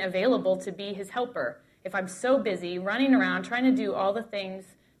from being available to be his helper. If I'm so busy running around trying to do all the things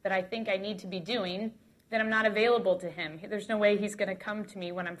that I think I need to be doing, then I'm not available to him. There's no way he's going to come to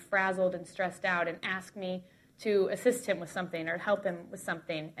me when I'm frazzled and stressed out and ask me to assist him with something or help him with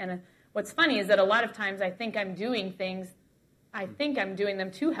something. And what's funny is that a lot of times I think I'm doing things, I think I'm doing them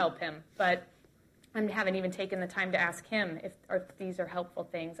to help him, but I haven't even taken the time to ask him if these are helpful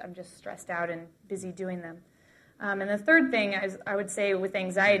things. I'm just stressed out and busy doing them. And the third thing I would say with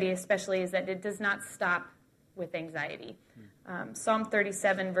anxiety especially is that it does not stop with anxiety. Psalm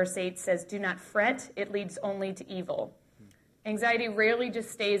 37 verse 8 says, "Do not fret, it leads only to evil." Anxiety rarely just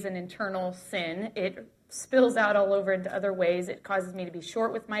stays an internal sin. It spills out all over into other ways. It causes me to be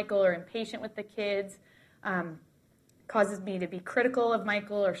short with Michael or impatient with the kids, causes me to be critical of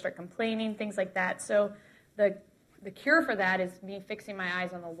Michael or start complaining, things like that. So the cure for that is me fixing my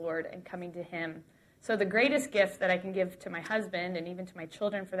eyes on the Lord and coming to him. So the greatest gift that I can give to my husband, and even to my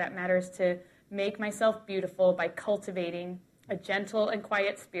children for that matter, is to make myself beautiful by cultivating a gentle and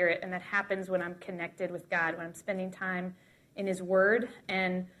quiet spirit, and that happens when I'm connected with God, when I'm spending time in his word,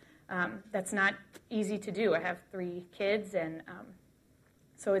 and that's not easy to do. I have 3 kids, and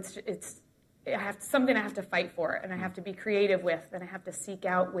so it's something I have to fight for, and I have to be creative with, and I have to seek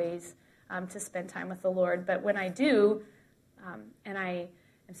out ways to spend time with the Lord. But when I do, and I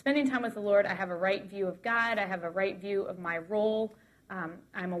am spending time with the Lord, I have a right view of God, I have a right view of my role,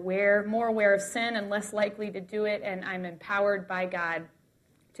 I'm more aware of sin and less likely to do it, and I'm empowered by God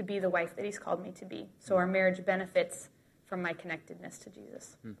to be the wife that he's called me to be. So our marriage benefits from my connectedness to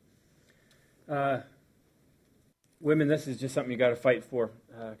Jesus. Women, this is just something you got to fight for,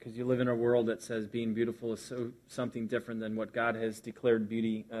 because you live in a world that says being beautiful is something different than what God has declared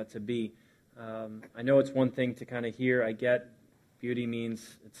beauty to be. I know it's one thing to kind of hear. I get beauty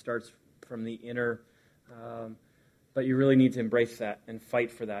means it starts from the inner, but you really need to embrace that and fight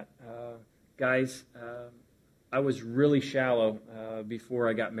for that. Guys, I was really shallow before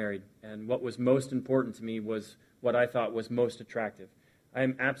I got married, and what was most important to me was what I thought was most attractive. I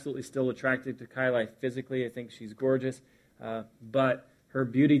am absolutely still attracted to Kyla physically. I think she's gorgeous, but her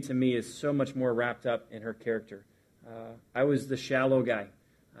beauty to me is so much more wrapped up in her character. I was the shallow guy,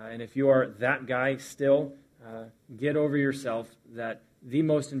 and if you are that guy still, get over yourself that the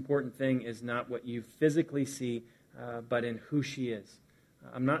most important thing is not what you physically see, but in who she is.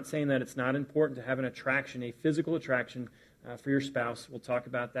 I'm not saying that it's not important to have an attraction, a physical attraction, for your spouse. We'll talk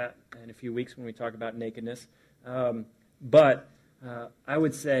about that in a few weeks when we talk about nakedness. But I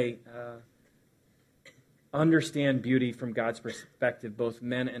would say understand beauty from God's perspective, both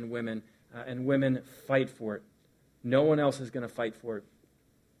men and women fight for it. No one else is going to fight for it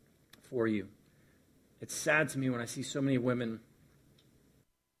for you. It's sad to me when I see so many women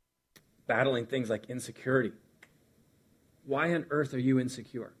battling things like insecurity. Why on earth are you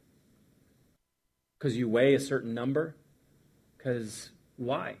insecure? Because you weigh a certain number? Because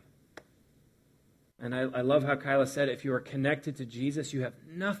why? And I love how Kyla said, if you are connected to Jesus, you have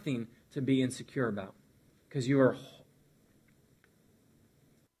nothing to be insecure about. Because you are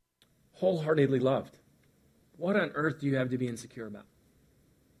wholeheartedly loved. What on earth do you have to be insecure about?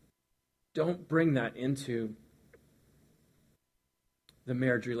 Don't bring that into the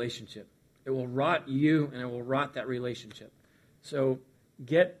marriage relationship. It will rot you and it will rot that relationship. So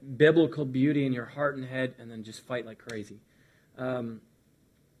get biblical beauty in your heart and head and then just fight like crazy.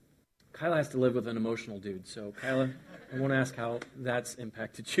 Kyla has to live with an emotional dude. So Kyla, I won't ask how that's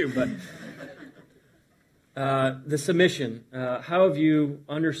impacted you, but the submission, how have you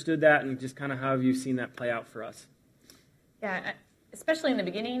understood that and just kind of how have you seen that play out for us? Yeah, especially in the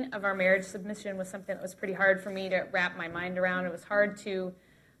beginning of our marriage, submission was something that was pretty hard for me to wrap my mind around. It was hard to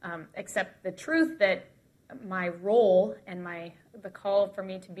accept the truth that my role and the call for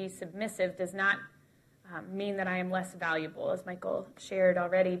me to be submissive does not mean that I am less valuable, as Michael shared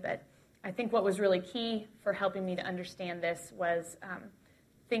already. But I think what was really key for helping me to understand this was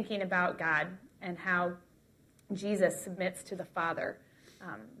thinking about God and how Jesus submits to the Father.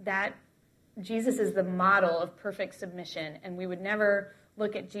 That Jesus is the model of perfect submission, and we would never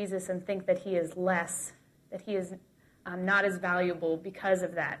look at Jesus and think that he is less, that he is not as valuable because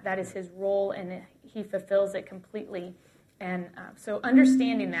of that. That is his role, and he fulfills it completely. And so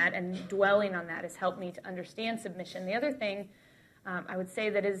understanding that and dwelling on that has helped me to understand submission. The other thing I would say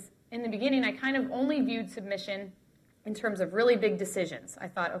that is, in the beginning, I kind of only viewed submission in terms of really big decisions. I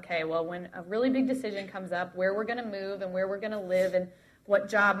thought, okay, well, when a really big decision comes up, where we're going to move and where we're going to live and what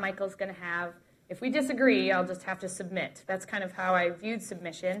job Michael's going to have, if we disagree, I'll just have to submit. That's kind of how I viewed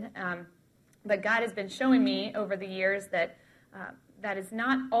submission. But God has been showing me over the years that that is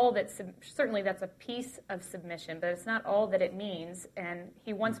not all that, certainly that's a piece of submission, but it's not all that it means. And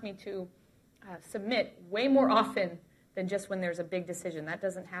he wants me to submit way more often than just when there's a big decision. That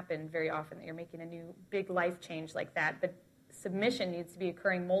doesn't happen very often, that you're making a new big life change like that. But submission needs to be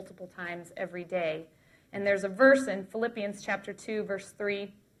occurring multiple times every day. And there's a verse in Philippians chapter 2, verse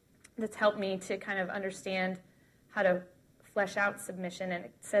 3, that's helped me to kind of understand how to flesh out submission. And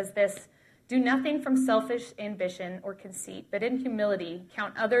it says this: do nothing from selfish ambition or conceit, but in humility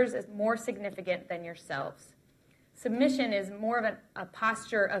count others as more significant than yourselves. Submission is more of a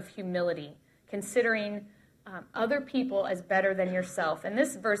posture of humility, considering other people as better than yourself. And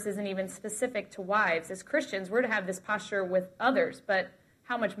this verse isn't even specific to wives. As Christians, we're to have this posture with others, but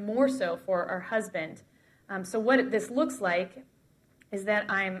how much more so for our husband. So what this looks like is that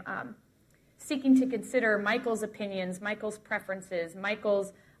I'm seeking to consider Michael's opinions, Michael's preferences,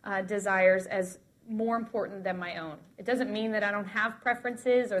 Michael's desires as more important than my own. It doesn't mean that I don't have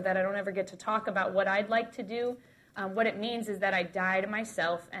preferences or that I don't ever get to talk about what I'd like to do. What it means is that I die to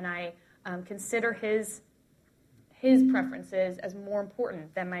myself and I consider his preferences as more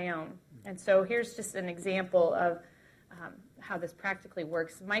important than my own. And so here's just an example of how this practically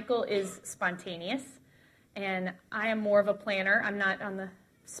works. Michael is spontaneous, and I am more of a planner. I'm not on the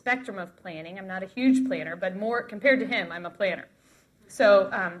spectrum of planning. I'm not a huge planner, but more compared to him, I'm a planner.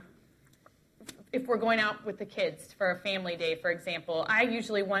 So if we're going out with the kids for a family day, for example, I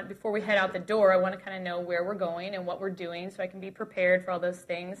usually want, before we head out the door, I want to kind of know where we're going and what we're doing so I can be prepared for all those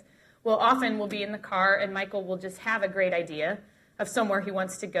things. Well, often we'll be in the car and Michael will just have a great idea of somewhere he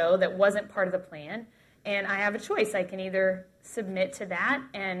wants to go that wasn't part of the plan. And I have a choice. I can either submit to that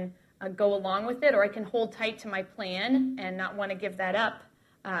and go along with it, or I can hold tight to my plan and not want to give that up.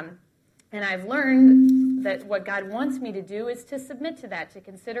 And I've learned that what God wants me to do is to submit to that, to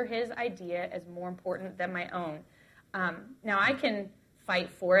consider his idea as more important than my own. Now, I can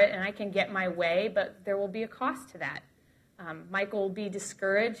fight for it and I can get my way, but there will be a cost to that. Michael will be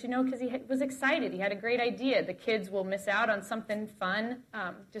discouraged, because he was excited. He had a great idea. The kids will miss out on something fun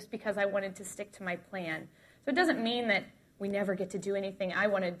just because I wanted to stick to my plan. So it doesn't mean that we never get to do anything I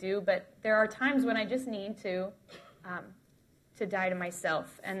want to do, but there are times when I just need to die to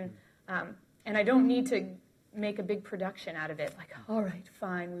myself. And I don't need to make a big production out of it. Like, all right,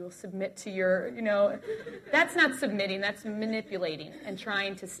 fine, we will submit to your, That's not submitting. That's manipulating and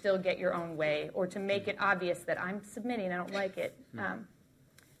trying to still get your own way or to make it obvious that I'm submitting. I don't like it.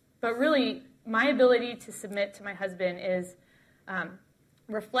 But really, my ability to submit to my husband is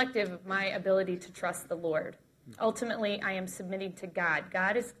reflective of my ability to trust the Lord. Ultimately, I am submitting to God.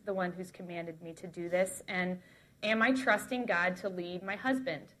 God is the one who's commanded me to do this, and am I trusting God to lead my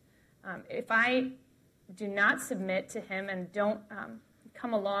husband? If I do not submit to him and don't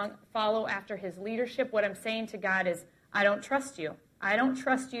come along, follow after his leadership, what I'm saying to God is, I don't trust you. I don't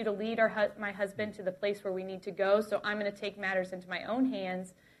trust you to lead my husband to the place where we need to go, so I'm going to take matters into my own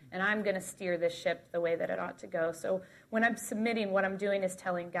hands, and I'm going to steer this ship the way that it ought to go. So when I'm submitting, what I'm doing is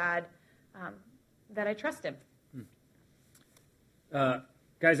telling God that I trust him.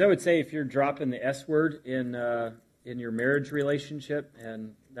 Guys, I would say if you're dropping the S word in your marriage relationship,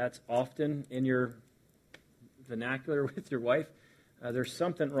 and that's often in your vernacular with your wife, there's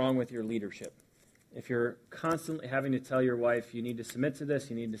something wrong with your leadership. If you're constantly having to tell your wife, you need to submit to this,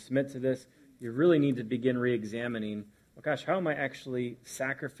 you need to submit to this, you really need to begin re-examining, well, gosh, how am I actually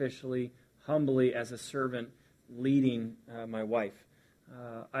sacrificially, humbly, as a servant, leading my wife?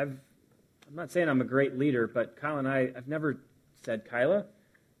 I'm not saying I'm a great leader, but Kyle and I've never said, Kyla,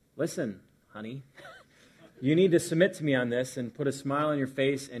 listen, honey, you need to submit to me on this and put a smile on your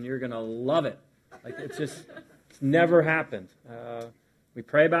face and you're going to love it. Like it's never happened. We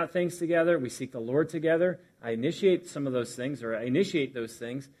pray about things together. We seek the Lord together. I initiate some of those things, or I initiate those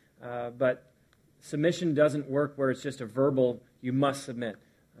things, but submission doesn't work where it's just a verbal, you must submit.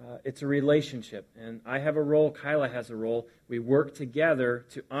 It's a relationship, and I have a role, Kyla has a role. We work together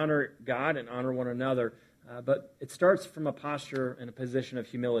to honor God and honor one another, but it starts from a posture and a position of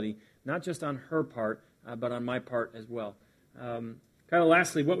humility, not just on her part, but on my part as well. Kyla,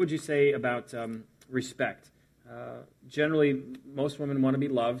 lastly, what would you say about respect? Generally, most women want to be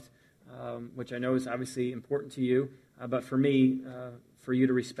loved, which I know is obviously important to you, but for me, for you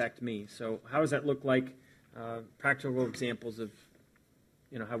to respect me. So how does that look like? Practical examples of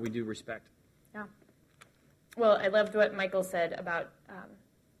how we do respect. Yeah. Well, I loved what Michael said about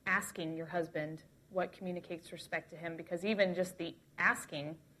asking your husband what communicates respect to him, because even just the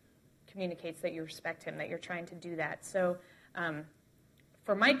asking communicates that you respect him, that you're trying to do that. So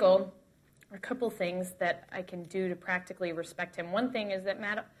for Michael, a couple things that I can do to practically respect him. One thing is that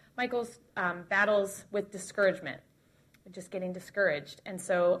Michael's battles with discouragement, just getting discouraged. And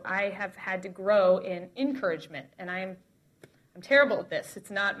so I have had to grow in encouragement, and I'm terrible at this.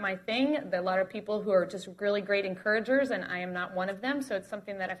 It's not my thing. There are a lot of people who are just really great encouragers, and I am not one of them. So it's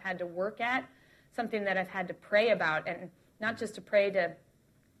something that I've had to work at, something that I've had to pray about, and not just to pray to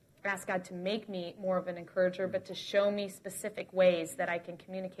ask God to make me more of an encourager, but to show me specific ways that I can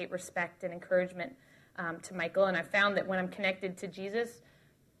communicate respect and encouragement to Michael. And I found that when I'm connected to Jesus,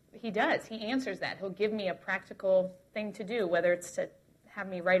 he does. He answers that. He'll give me a practical thing to do, whether it's to have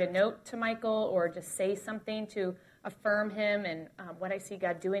me write a note to Michael or just say something to affirm him and what I see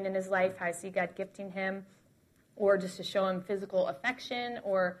God doing in his life, how I see God gifting him, or just to show him physical affection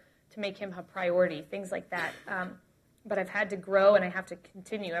or to make him a priority, things like that. But I've had to grow, and I have to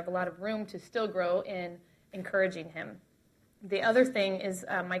continue. I have a lot of room to still grow in encouraging him. The other thing is,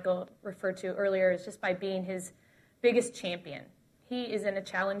 Michael referred to earlier, is just by being his biggest champion. He is in a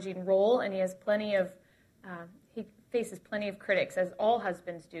challenging role, and he has he faces plenty of critics, as all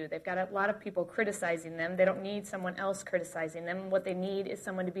husbands do. They've got a lot of people criticizing them. They don't need someone else criticizing them. What they need is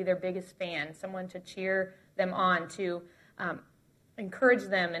someone to be their biggest fan, someone to cheer them on, to encourage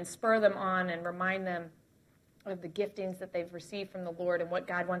them and spur them on and remind them of the giftings that they've received from the Lord and what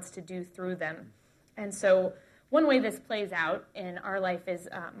God wants to do through them. And so one way this plays out in our life is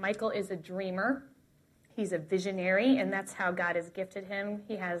Michael is a dreamer. He's a visionary, and that's how God has gifted him.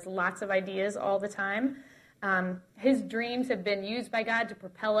 He has lots of ideas all the time. His dreams have been used by God to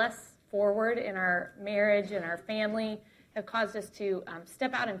propel us forward in our marriage and our family, have caused us to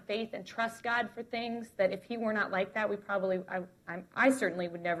step out in faith and trust God for things that if he were not like that, I certainly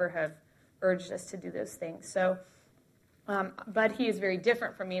would never have urged us to do those things. So, but he is very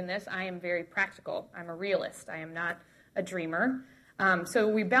different from me in this. I am very practical. I'm a realist. I am not a dreamer. So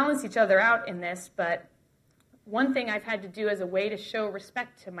we balance each other out in this, but one thing I've had to do as a way to show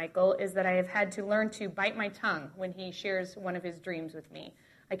respect to Michael is that I have had to learn to bite my tongue when he shares one of his dreams with me.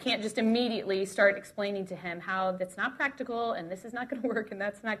 I can't just immediately start explaining to him how that's not practical and this is not going to work and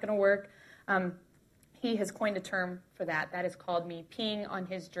that's not going to work. He has coined a term for that. That is called me peeing on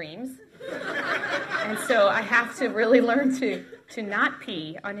his dreams. And so I have to really learn to not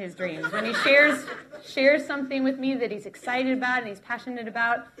pee on his dreams. When he shares something with me that he's excited about and he's passionate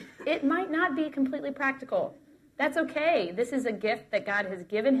about, it might not be completely practical. That's okay. This is a gift that God has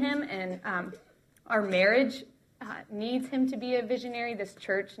given him, and our marriage needs him to be a visionary. This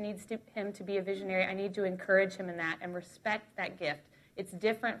church needs him to be a visionary. I need to encourage him in that and respect that gift. It's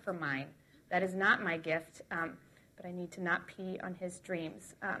different from mine. That is not my gift, but I need to not pee on his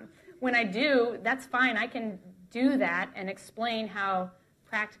dreams. When I do, that's fine. I can do that and explain how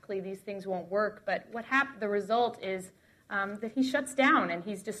practically these things won't work. But the result is that he shuts down and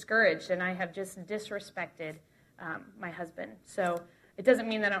he's discouraged, and I have just disrespected my husband. So it doesn't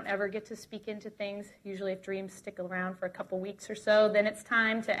mean that I don't ever get to speak into things. Usually if dreams stick around for a couple weeks or so, then it's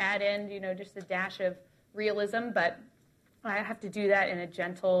time to add in, just a dash of realism. But I have to do that in a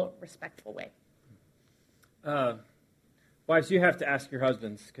gentle, respectful way. Wives, you have to ask your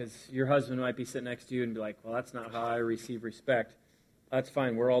husbands, because your husband might be sitting next to you and be like, well, that's not how I receive respect. That's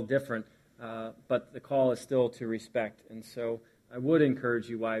fine. We're all different. But the call is still to respect. And so I would encourage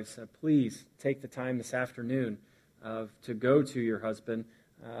you, wives, please take the time this afternoon to go to your husband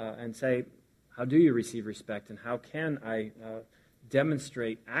and say, how do you receive respect? And how can I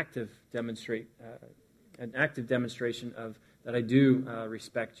demonstrate an active demonstration of that I do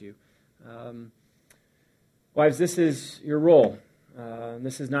respect you? Wives, this is your role.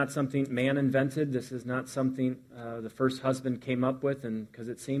 This is not something man invented. This is not something the first husband came up with and because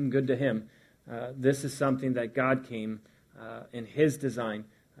it seemed good to him. This is something that God came in his design.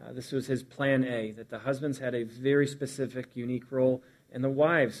 This was his plan A, that the husbands had a very specific, unique role, and the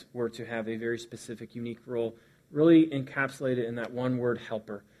wives were to have a very specific, unique role, really encapsulated in that one word,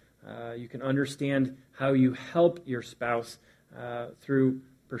 helper. You can understand how you help your spouse through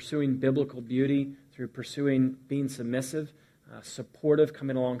pursuing biblical beauty, through pursuing being submissive, supportive,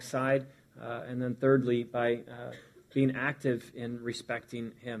 coming alongside, and then thirdly, by being active in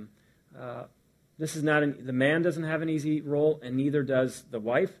respecting him. This is not the man doesn't have an easy role, and neither does the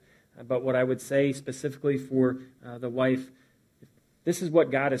wife. But what I would say specifically for the wife, if this is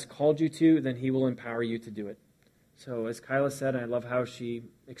what God has called you to, then he will empower you to do it. So as Kyla said, and I love how she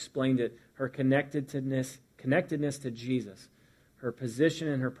explained it, her connectedness to Jesus, her position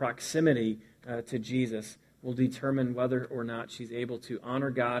and her proximity to Jesus will determine whether or not she's able to honor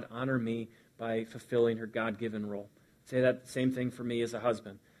God, honor me by fulfilling her God-given role. Say that same thing for me as a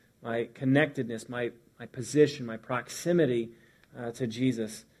husband. My connectedness, my position, my proximity to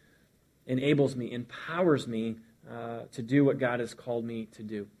Jesus enables me, empowers me to do what God has called me to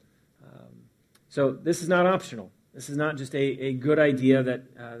do. So this is not optional. This is not just a good idea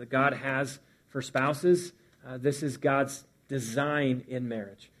that God has for spouses. This is God's design in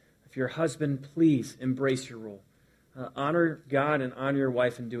marriage. If you're a husband, please embrace your role. Honor God and honor your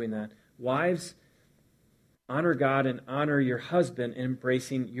wife in doing that. Wives, honor God and honor your husband in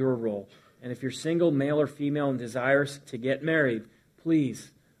embracing your role. And if you're single, male or female, and desires to get married,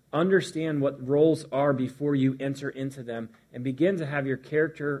 please understand what roles are before you enter into them and begin to have your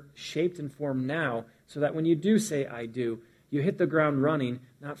character shaped and formed now so that when you do say, I do, you hit the ground running,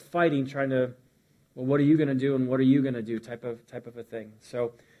 not fighting, trying to, well, what are you going to do and what are you going to do type of a thing.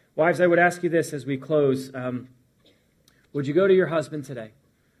 So, wives, I would ask you this as we close. Would you go to your husband today?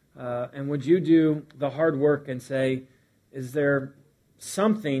 And would you do the hard work and say, is there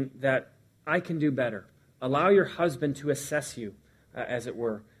something that I can do better? Allow your husband to assess you, as it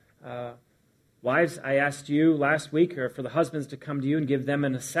were. Wives, I asked you last week for the husbands to come to you and give them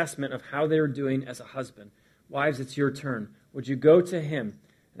an assessment of how they're doing as a husband. Wives, it's your turn. Would you go to him?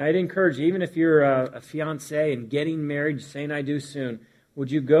 And I'd encourage you, even if you're a fiancé and getting married, saying I do soon,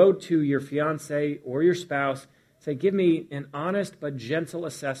 would you go to your fiancé or your spouse, say, give me an honest but gentle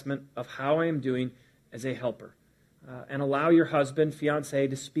assessment of how I am doing as a helper. And allow your husband, fiancé,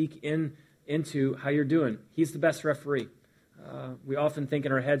 to speak into how you're doing. He's the best referee. We often think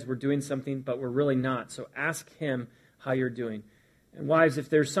in our heads we're doing something, but we're really not. So ask him how you're doing. And wives, if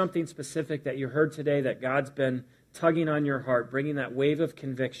there's something specific that you heard today that God's been tugging on your heart, bringing that wave of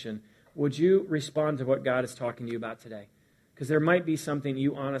conviction, would you respond to what God is talking to you about today? Because there might be something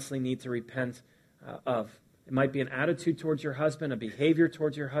you honestly need to repent of. It might be an attitude towards your husband, a behavior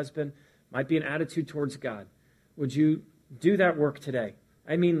towards your husband. It might be an attitude towards God. Would you do that work today?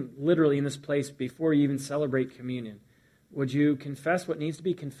 I mean, literally in this place before you even celebrate communion. Would you confess what needs to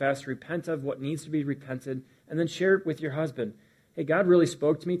be confessed, repent of what needs to be repented, and then share it with your husband? Hey, God really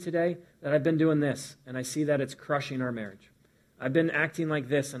spoke to me today that I've been doing this, and I see that it's crushing our marriage. I've been acting like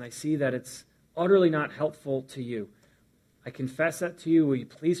this, and I see that it's utterly not helpful to you. I confess that to you. Will you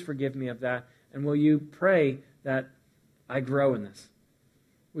please forgive me of that? And will you pray that I grow in this?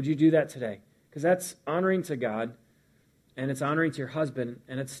 Would you do that today? Because that's honoring to God, and it's honoring to your husband,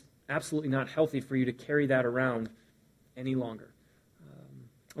 and it's absolutely not healthy for you to carry that around any longer.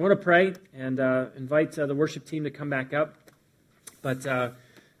 I want to pray and invite the worship team to come back up. But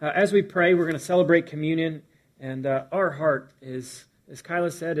as we pray, we're going to celebrate communion, and our heart is, as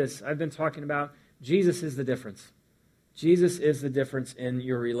Kyla said, as I've been talking about, Jesus is the difference. Jesus is the difference in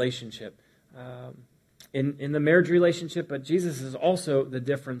your relationship. in the marriage relationship, but Jesus is also the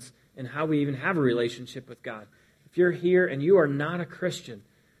difference in how we even have a relationship with God. If you're here and you are not a Christian,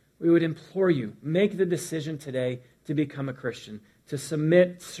 we would implore you, make the decision today to become a Christian, to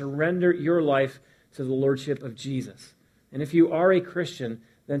submit, surrender your life to the Lordship of Jesus. And if you are a Christian,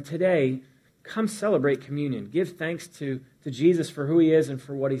 then today, come celebrate communion. Give thanks to Jesus for who he is and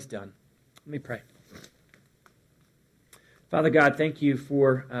for what he's done. Let me pray. Father God, thank you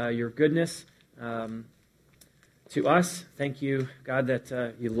for your goodness to us. Thank you, God,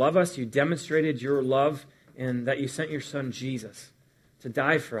 that you love us. You demonstrated your love and that you sent your son Jesus to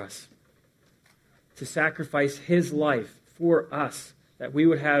die for us, to sacrifice his life for us, that we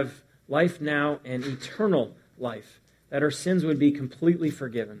would have life now and eternal life, that our sins would be completely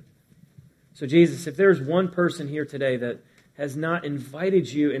forgiven. So Jesus, if there's one person here today that has not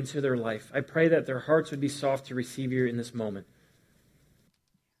invited you into their life, I pray that their hearts would be soft to receive you in this moment.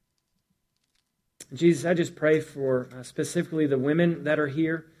 Jesus, I just pray for specifically the women that are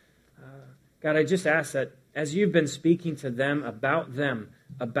here. God, I just ask that as you've been speaking to them, about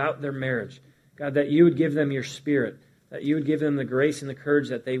their marriage, God, that you would give them your spirit, that you would give them the grace and the courage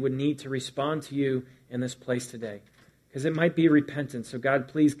that they would need to respond to you in this place today. Because it might be repentance. So God,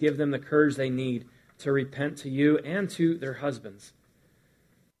 please give them the courage they need to repent to you and to their husbands.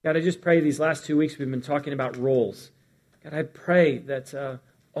 God, I just pray these last 2 weeks we've been talking about roles. God, I pray that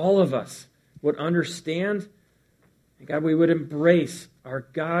all of us would understand, and God, we would embrace our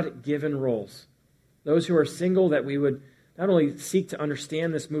God-given roles. Those who are single, that we would not only seek to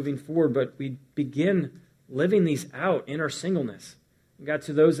understand this moving forward, but we begin living these out in our singleness. And God,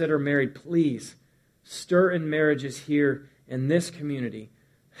 to those that are married, please stir in marriages here in this community,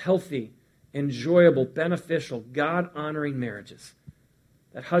 healthy, enjoyable, beneficial, God-honoring marriages,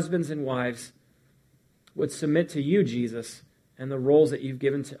 that husbands and wives would submit to you, Jesus, and the roles that you've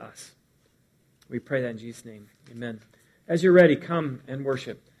given to us. We pray that in Jesus' name. Amen. As you're ready, come and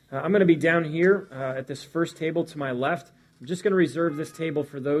worship. I'm going to be down here at this first table to my left. I'm just going to reserve this table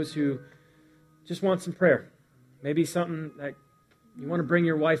for those who just want some prayer. Maybe something that you want to bring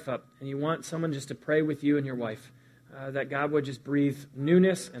your wife up and you want someone just to pray with you and your wife, that God would just breathe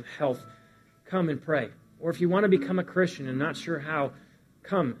newness and health. Come and pray. Or if you want to become a Christian and not sure how,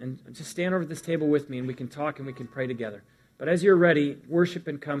 come and just stand over this table with me and we can talk and we can pray together. But as you're ready, worship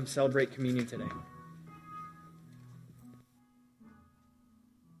and come celebrate communion today.